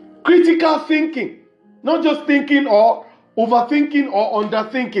 Critical thinking. Not just thinking or overthinking or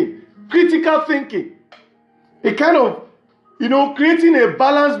underthinking. Critical thinking. A kind of, creating a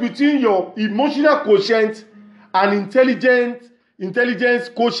balance between your emotional quotient and intelligence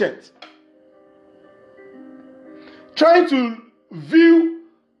quotient. Trying to view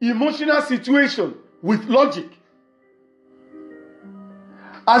emotional situation with logic.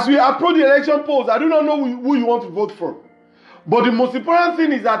 As we approach the election polls, I do not know who you want to vote for. But the most important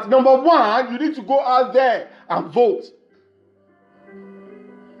thing is that, number one, you need to go out there and vote.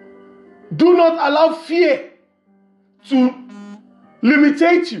 Do not allow fear to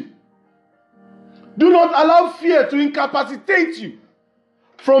limitate you. Do not allow fear to incapacitate you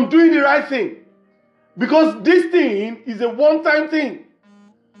from doing the right thing. Because this thing is a one-time thing.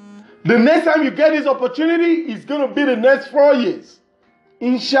 The next time you get this opportunity is going to be the next 4 years.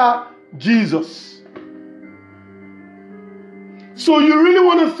 Insha Jesus. So you really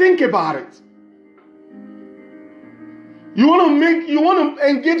want to think about it. You want to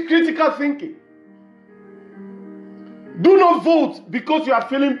engage critical thinking. Do not vote because you are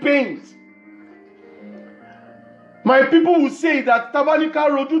feeling pains. My people will say that Tabanika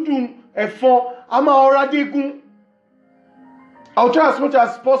Rodudun Efon Ama Oradigun. I'll try as much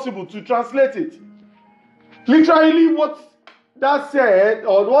as possible to translate it. Literally what that said,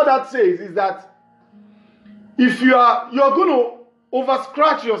 or what that says is that if you're going to over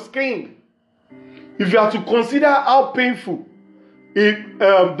scratch your skin, if you are to consider how painful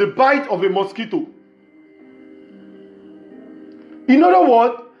the bite of a mosquito. In other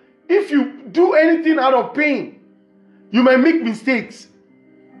words, if you do anything out of pain, you might make mistakes.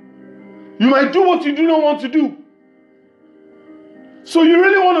 You might do what you do not want to do. So you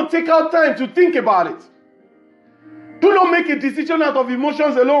really want to take out time to think about it. Do not make a decision out of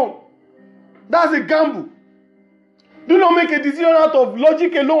emotions alone. That's a gamble. Do not make a decision out of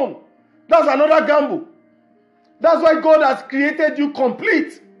logic alone. That's another gamble. That's why God has created you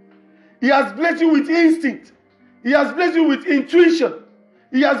complete. He has blessed you with instinct. He has blessed you with intuition.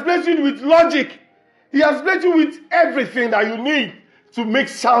 He has blessed you with logic. He has blessed you with everything that you need to make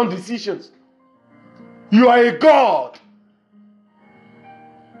sound decisions. You are a God.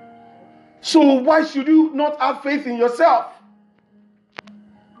 So why should you not have faith in yourself?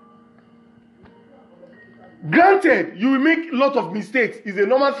 Granted, you will make a lot of mistakes. It's a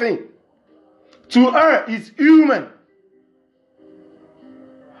normal thing. To err is human.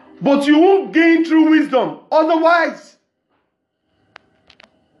 But you won't gain true wisdom otherwise.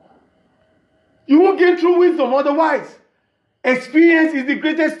 You won't gain true wisdom otherwise. Experience is the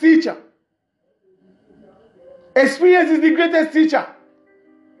greatest teacher. Experience is the greatest teacher.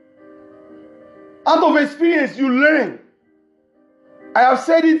 Out of experience, you learn. I have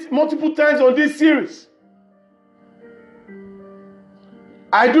said it multiple times on this series.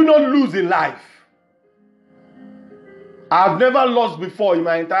 I do not lose in life. I have never lost before in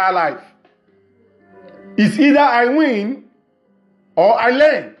my entire life. It's either I win or I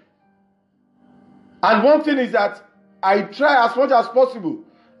learn. And one thing is that I try as much as possible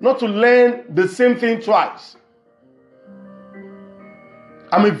not to learn the same thing twice.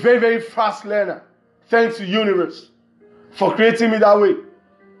 I'm a very, very fast learner. Thanks to the universe for creating me that way.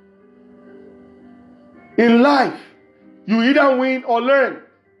 In life, you either win or learn.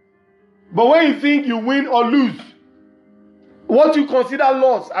 But when you think you win or lose, what you consider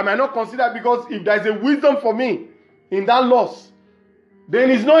loss, I might not consider, because if there is a wisdom for me in that loss,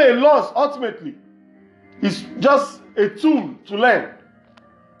 then it's not a loss ultimately. It's just a tool to learn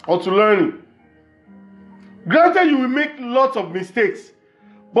or to learning. Granted, you will make lots of mistakes,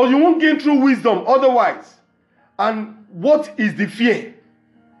 but you won't gain true wisdom otherwise. And what is the fear?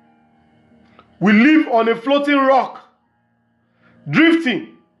 We live on a floating rock,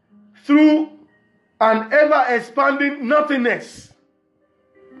 drifting through an ever-expanding nothingness.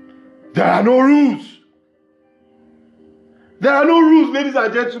 There are no rules. There are no rules, ladies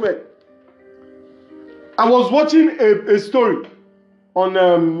and gentlemen. I was watching a story on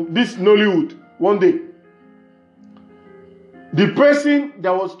this Nollywood one day. The person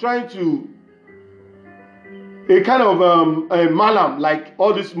that was trying to, a kind of a malam, like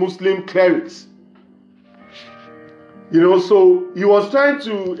all these Muslim clerics. So he was trying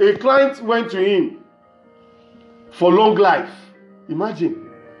to, a client went to him for long life.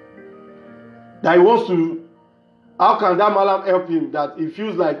 Imagine. That he wants to, how can that malam help him? That he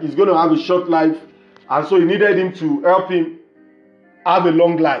feels like he's going to have a short life. And so he needed him to help him have a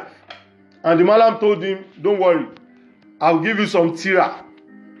long life. And the Malam told him, don't worry, I'll give you some tira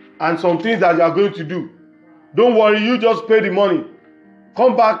and some things that you are going to do. Don't worry, you just pay the money.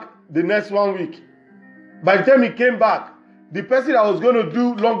 Come back the next 1 week. By the time he came back, the person that was going to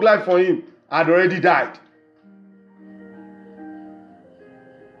do long life for him had already died.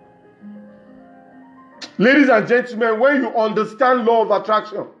 Ladies and gentlemen, when you understand law of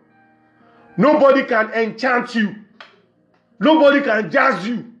attraction, nobody can enchant you. Nobody can jazz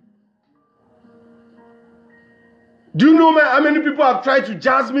you. Do you know how many people have tried to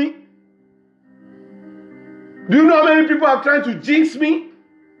jazz me? Do you know how many people have tried to jinx me?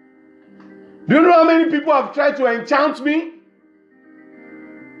 Do you know how many people have tried to enchant me?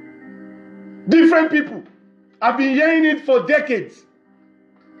 Different people. I've been hearing it for decades.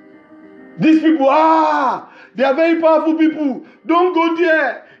 These people, they are very powerful people. Don't go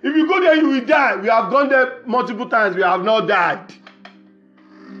there. If you go there, you will die. We have gone there multiple times. We have not died.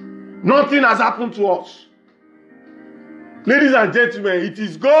 Nothing has happened to us. Ladies and gentlemen, it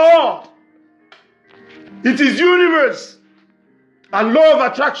is God. It is universe and law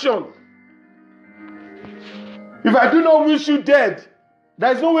of attraction. If I do not wish you dead,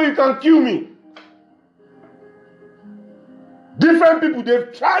 there is no way you can kill me. Different people,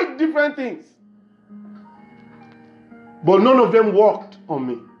 they've tried different things. But none of them worked on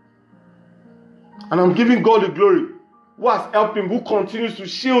me. And I'm giving God the glory, who has helped him, who continues to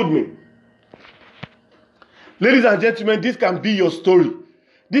shield me. Ladies and gentlemen, this can be your story.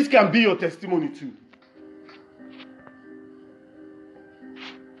 This can be your testimony too.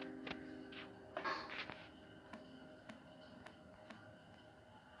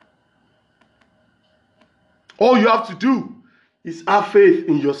 All you have to do is have faith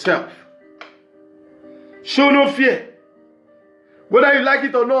in yourself. Show no fear. Whether you like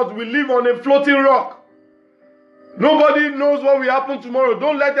it or not, we live on a floating rock. Nobody knows what will happen tomorrow.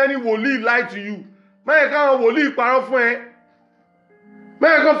 Don't let any woli lie to you.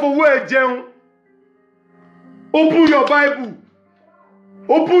 Open your Bible.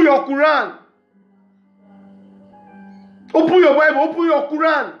 Open your Quran. Open your Bible. Open your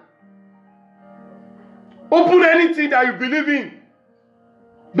Quran. Open anything that you believe in.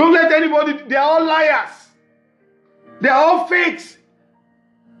 Don't let anybody, they are all liars. They are all fakes.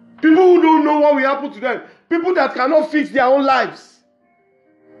 People who don't know what will happen to them. People that cannot fix their own lives.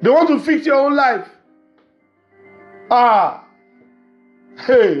 They want to fix your own life.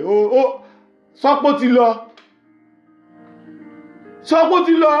 Hey, Sọ́pọ̀ ti lọ. Sọ́pọ̀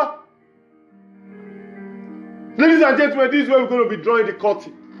ti lọ. Ladies and gentlemen, this is where we're going to be drawing the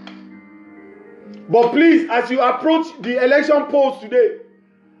curtain. But please, as you approach the election polls today,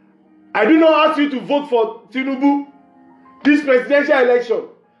 I do not ask you to vote for Tinubu. This presidential election,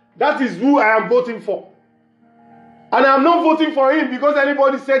 that is who I am voting for. And I am not voting for him because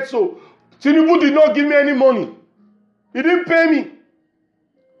anybody said so. Tinubu did not give me any money. He didn't pay me.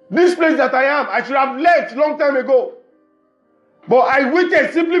 This place that I am, I should have left long time ago. But I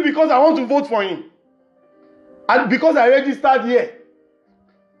waited simply because I want to vote for him. And because I registered here.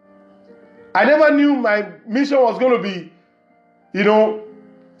 I never knew my mission was going to be,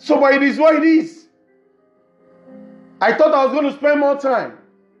 so but it is what it is. I thought I was going to spend more time.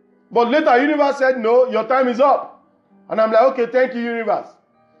 But later, Universe said, no, your time is up. And I'm like, okay, thank you, Universe.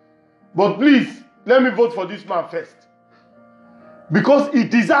 But please, let me vote for this man first. Because he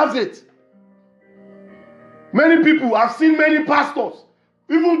deserves it. Many people, I've seen many pastors,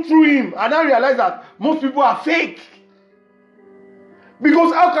 even through him, and I realize that most people are fake.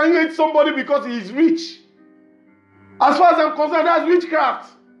 Because how can you hate somebody because he is rich? As far as I'm concerned, that's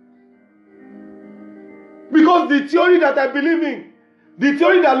witchcraft. Because the theory that I believe in, the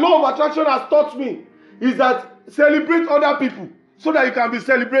theory that law of attraction has taught me, is that celebrate other people so that you can be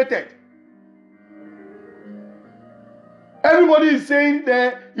celebrated. Everybody is saying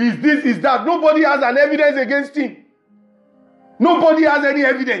there is this, is that. Nobody has an evidence against him. Nobody has any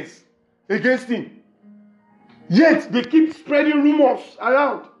evidence against him. Yet they keep spreading rumors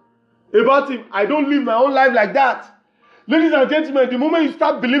around about him. I don't live my own life like that. Ladies and gentlemen, the moment you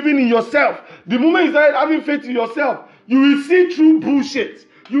start believing in yourself, the moment you start having faith in yourself, you will see through bullshit.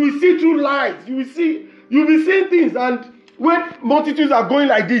 You will see through lies. You will be seeing things, and when multitudes are going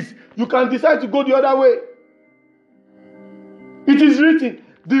like this, you can decide to go the other way. It is written,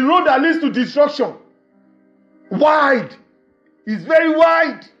 the road that leads to destruction, wide, is very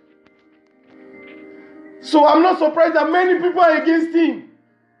wide. So I'm not surprised that many people are against him.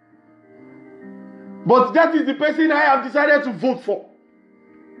 But that is the person I have decided to vote for.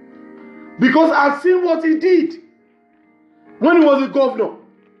 Because I've seen what he did when he was a governor.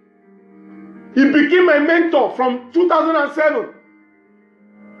 He became my mentor from 2007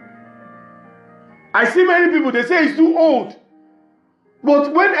 I see many people, they say it's too old.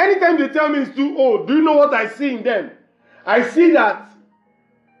 But anytime they tell me it's too old, do you know what I see in them? I see that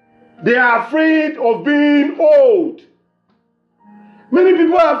they are afraid of being old. Many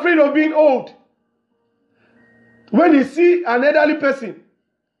people are afraid of being old. When they see an elderly person,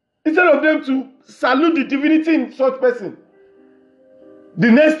 instead of them to salute the divinity in such person,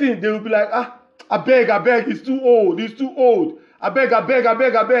 the next thing they will be like, I beg, it's too old, I beg.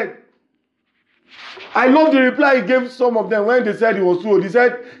 I love the reply he gave some of them when they said he was too old. He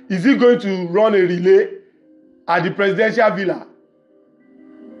said, is he going to run a relay at the presidential villa?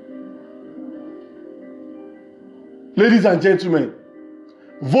 Ladies and gentlemen,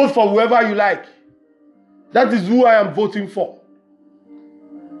 vote for whoever you like. That is who I am voting for.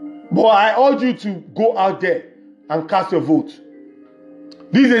 But I urge you to go out there and cast your vote.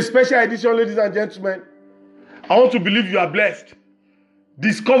 This is a special edition, ladies and gentlemen. I want to believe you are blessed.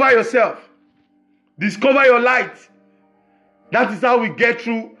 Discover yourself. Discover your light. That is how we get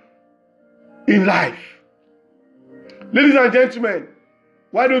through in life. Ladies and gentlemen,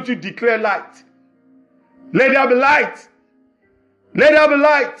 why don't you declare light? Let there be light. Let there be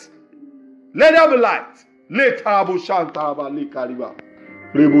light. Let there be light. Let Tarabo Shantaba Likariba.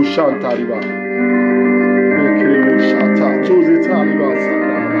 Rebo Shantariba. Rebo Shanta. Jose Tariba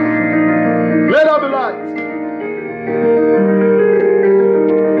Saraba. Let there be light.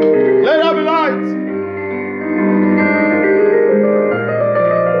 Let there be light.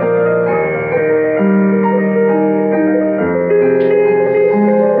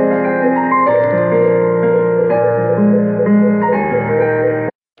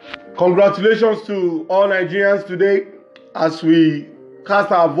 Congratulations to all Nigerians today as we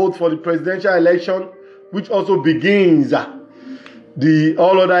cast our vote for the presidential election, which also begins the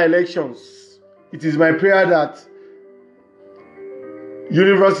all other elections. It is my prayer that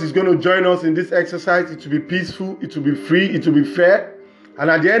Universe is going to join us in this exercise. It will be peaceful, it will be free, it will be fair. And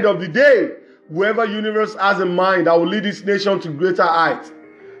at the end of the day, whoever Universe has in mind that will lead this nation to greater heights,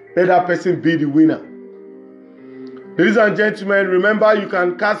 let that person be the winner. Ladies and gentlemen, remember you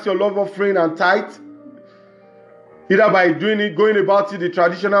can cast your love offering and tithe, either by going about it the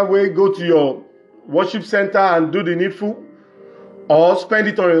traditional way, go to your worship center and do the needful, or spend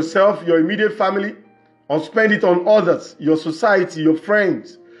it on yourself, your immediate family, or spend it on others, your society, your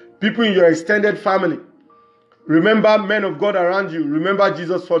friends, people in your extended family. Remember men of God around you. Remember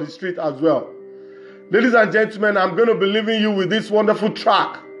Jesus for the street as well. Ladies and gentlemen, I'm going to be leaving you with this wonderful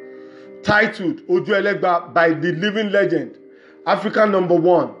track titled Oju Elegba by the living legend, African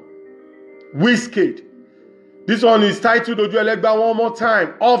 #1, Wizkid. This one is titled Oju Elegba one more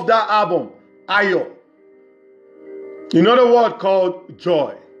time, off that album, Ayo. Another word called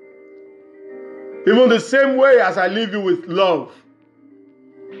joy. Even the same way as I leave you with love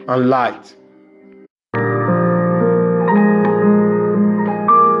and light.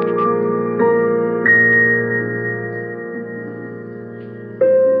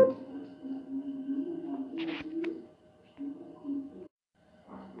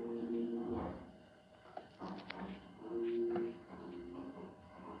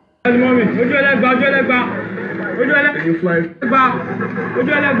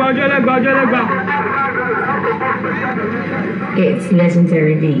 It's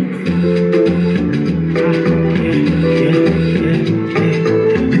legendary beats.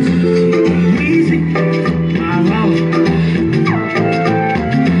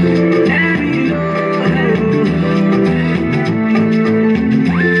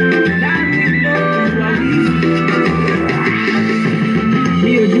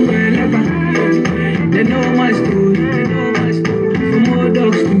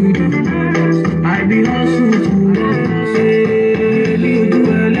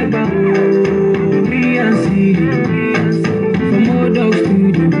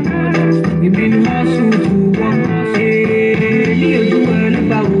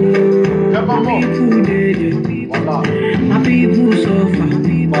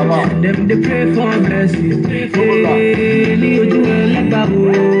 Them they pray for blessing.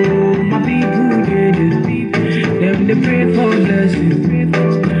 My people them they pray for blessing,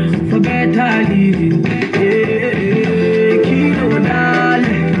 for better living. Kilo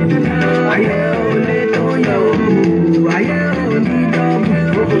dale, aye ole toyo, aye oni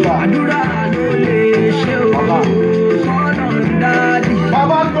dobu, adura no le se o, kono dadi,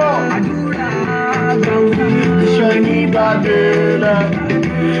 adura gawu, shoni badela.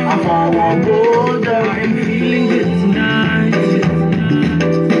 I'm feeling good tonight.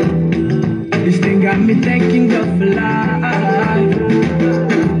 This thing got me thinking of life.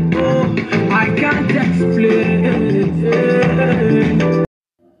 Oh, I can't explain.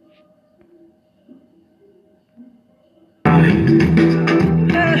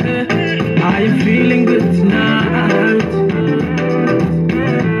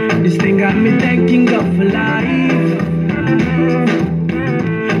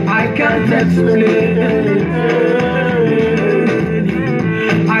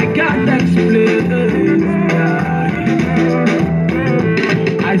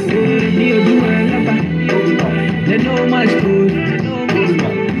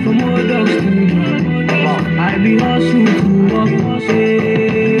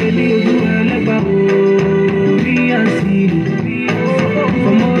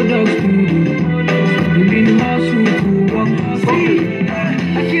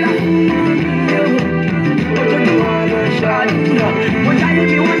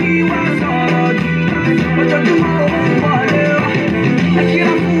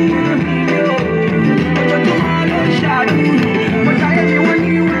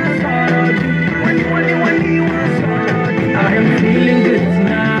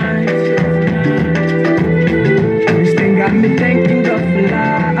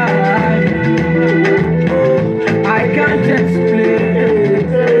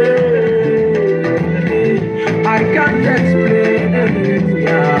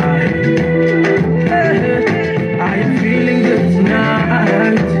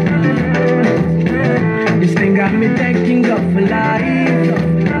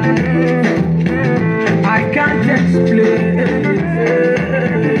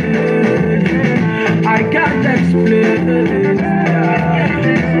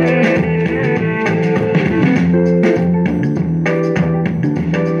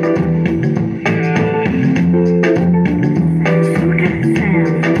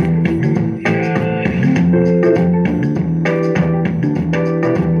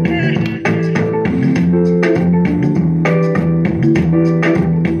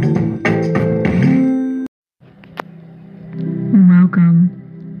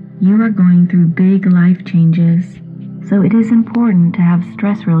 You are going through big life changes, so it is important to have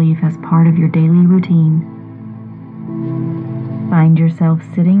stress relief as part of your daily routine. Find yourself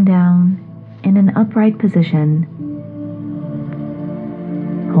sitting down in an upright position,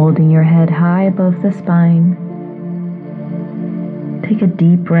 holding your head high above the spine. Take a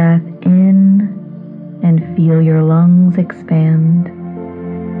deep breath in and feel your lungs expand.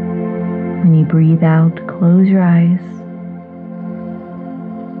 When you breathe out, close your eyes.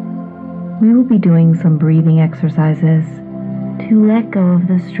 We will be doing some breathing exercises to let go of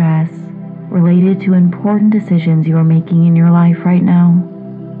the stress related to important decisions you are making in your life right now.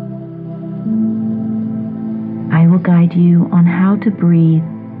 I will guide you on how to breathe.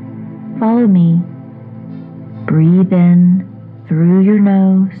 Follow me. Breathe in through your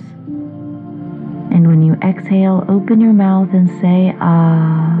nose, and when you exhale, open your mouth and say,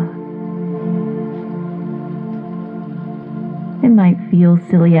 ah. It might feel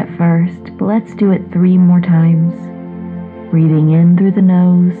silly at first, but let's do it 3 more times. Breathing in through the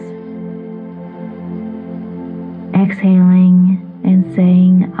nose, exhaling and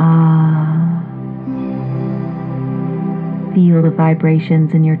saying, ah. Feel the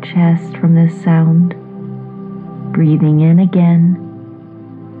vibrations in your chest from this sound. Breathing in again.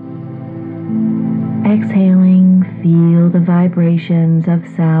 Exhaling, feel the vibrations of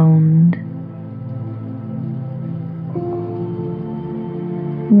sound.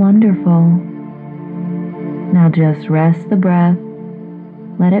 Wonderful. Now just rest the breath.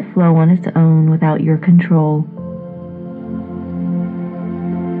 Let it flow on its own without your control.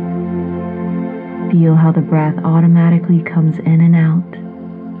 Feel how the breath automatically comes in and out,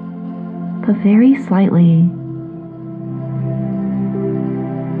 but very slightly.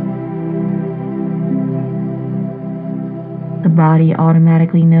 The body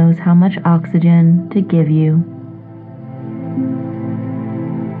automatically knows how much oxygen to give you.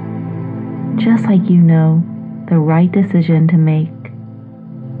 Just like you know the right decision to make.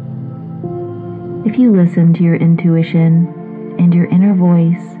 If you listen to your intuition and your inner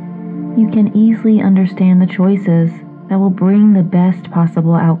voice, you can easily understand the choices that will bring the best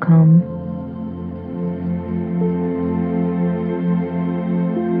possible outcome.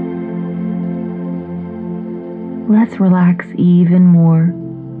 Let's relax even more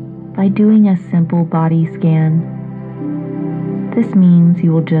by doing a simple body scan. This means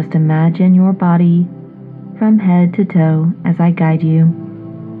you will just imagine your body from head to toe as I guide you.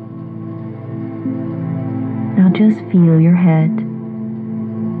 Now just feel your head.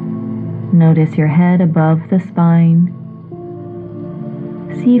 Notice your head above the spine.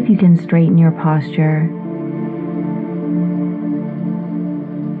 See if you can straighten your posture.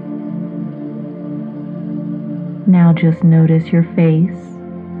 Now just notice your face.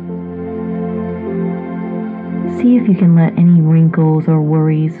 See if you can let any wrinkles or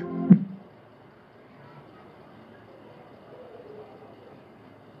worries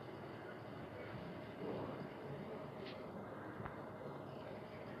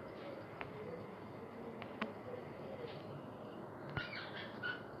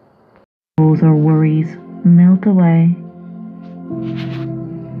melt away.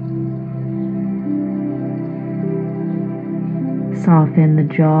 Soften the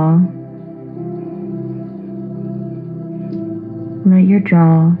jaw. Let your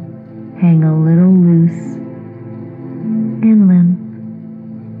jaw hang a little loose and limp.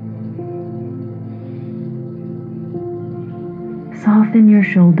 Soften your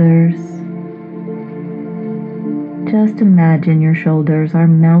shoulders. Just imagine your shoulders are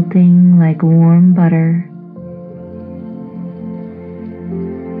melting like warm butter.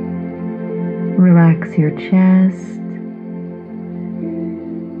 Relax your chest,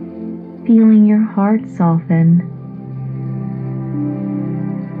 feeling your heart soften.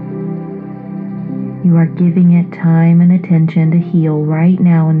 You are giving it time and attention to heal right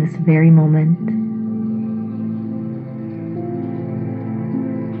now in this very moment.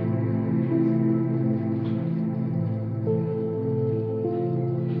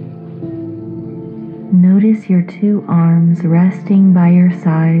 Notice your two arms resting by your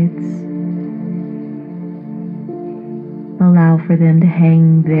sides. Allow for them to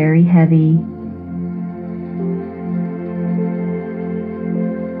hang very heavy.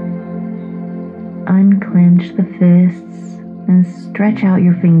 Unclench the fists and stretch out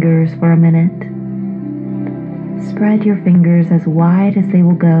your fingers for a minute. Spread your fingers as wide as they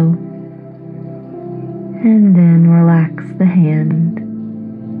will go. And then relax the hand.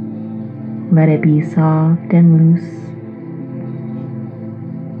 Let it be soft and loose.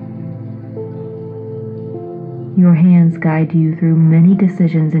 Your hands guide you through many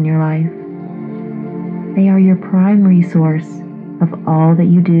decisions in your life. They are your prime resource of all that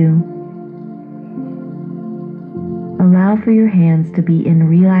you do. Allow for your hands to be in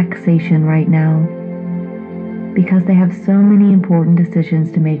relaxation right now, because they have so many important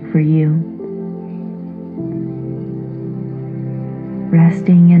decisions to make for you.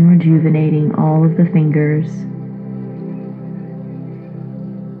 Resting and rejuvenating all of the fingers.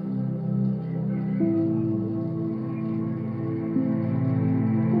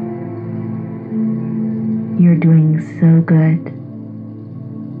 You're doing so good.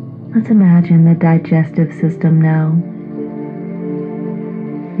 Let's imagine the digestive system now.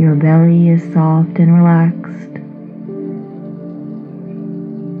 Your belly is soft and relaxed.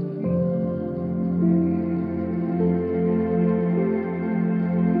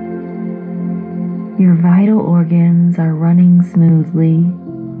 Your vital organs are running smoothly.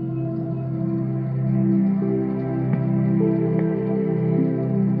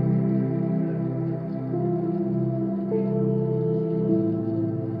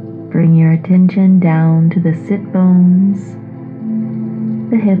 Bring your attention down to the sit bones,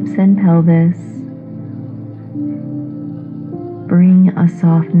 the hips and pelvis. Bring a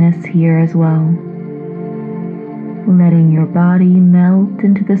softness here as well, letting your body melt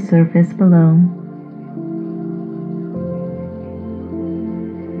into the surface below.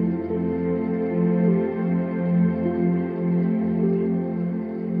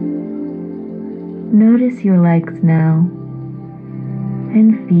 Notice your legs now,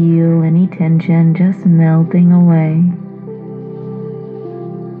 and feel any tension just melting away.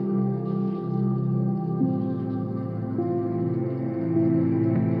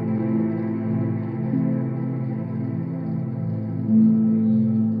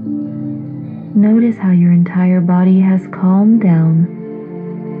 Notice how your entire body has calmed down.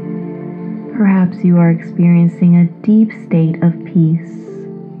 Perhaps you are experiencing a deep state of peace.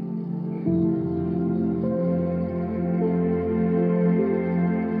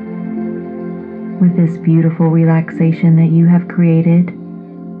 With this beautiful relaxation that you have created,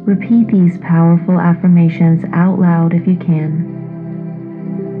 repeat these powerful affirmations out loud if you can.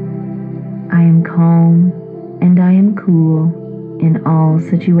 I am calm and I am cool in all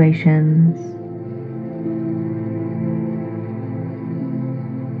situations.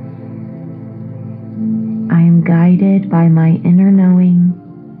 I am guided by my inner knowing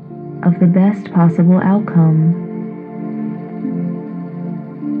of the best possible outcome.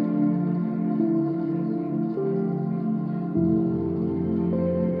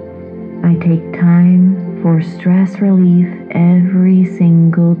 I take time for stress relief every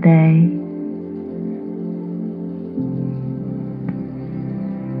single day.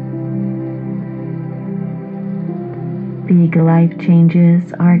 Big life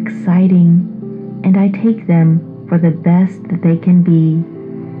changes are exciting, and I take them for the best that they can be.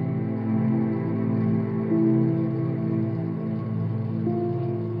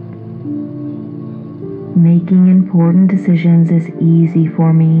 Making important decisions is easy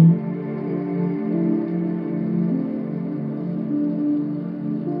for me.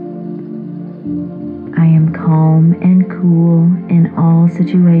 I am calm and cool in all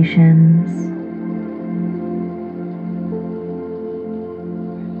situations.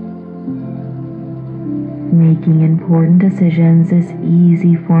 Making important decisions is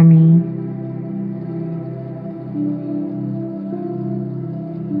easy for me.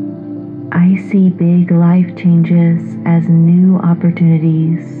 I see big life changes as new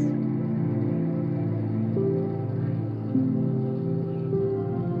opportunities.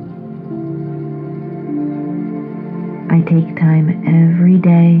 I take time every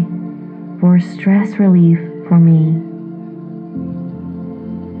day for stress relief for me.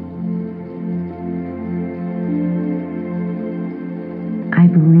 I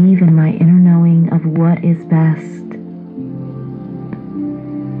believe in my inner knowing of what is best.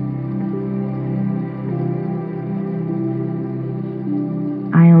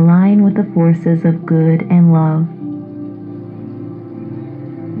 I align with the forces of good and love.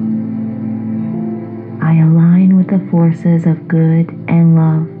 I align with the forces of good and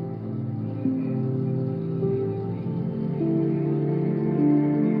love.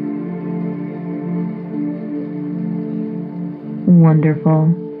 Wonderful.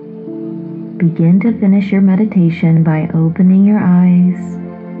 Begin to finish your meditation by opening your eyes,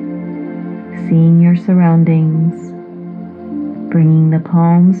 seeing your surroundings, bringing the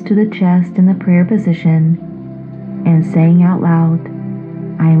palms to the chest in the prayer position, and saying out loud,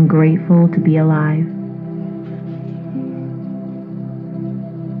 I am grateful to be alive.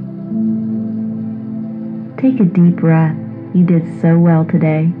 Take a deep breath. You did so well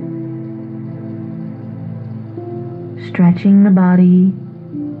today. Stretching the body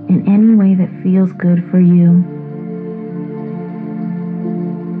in any way that feels good for you.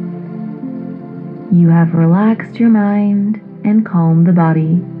 You have relaxed your mind and calmed the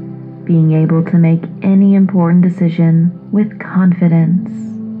body, being able to make any important decision with confidence.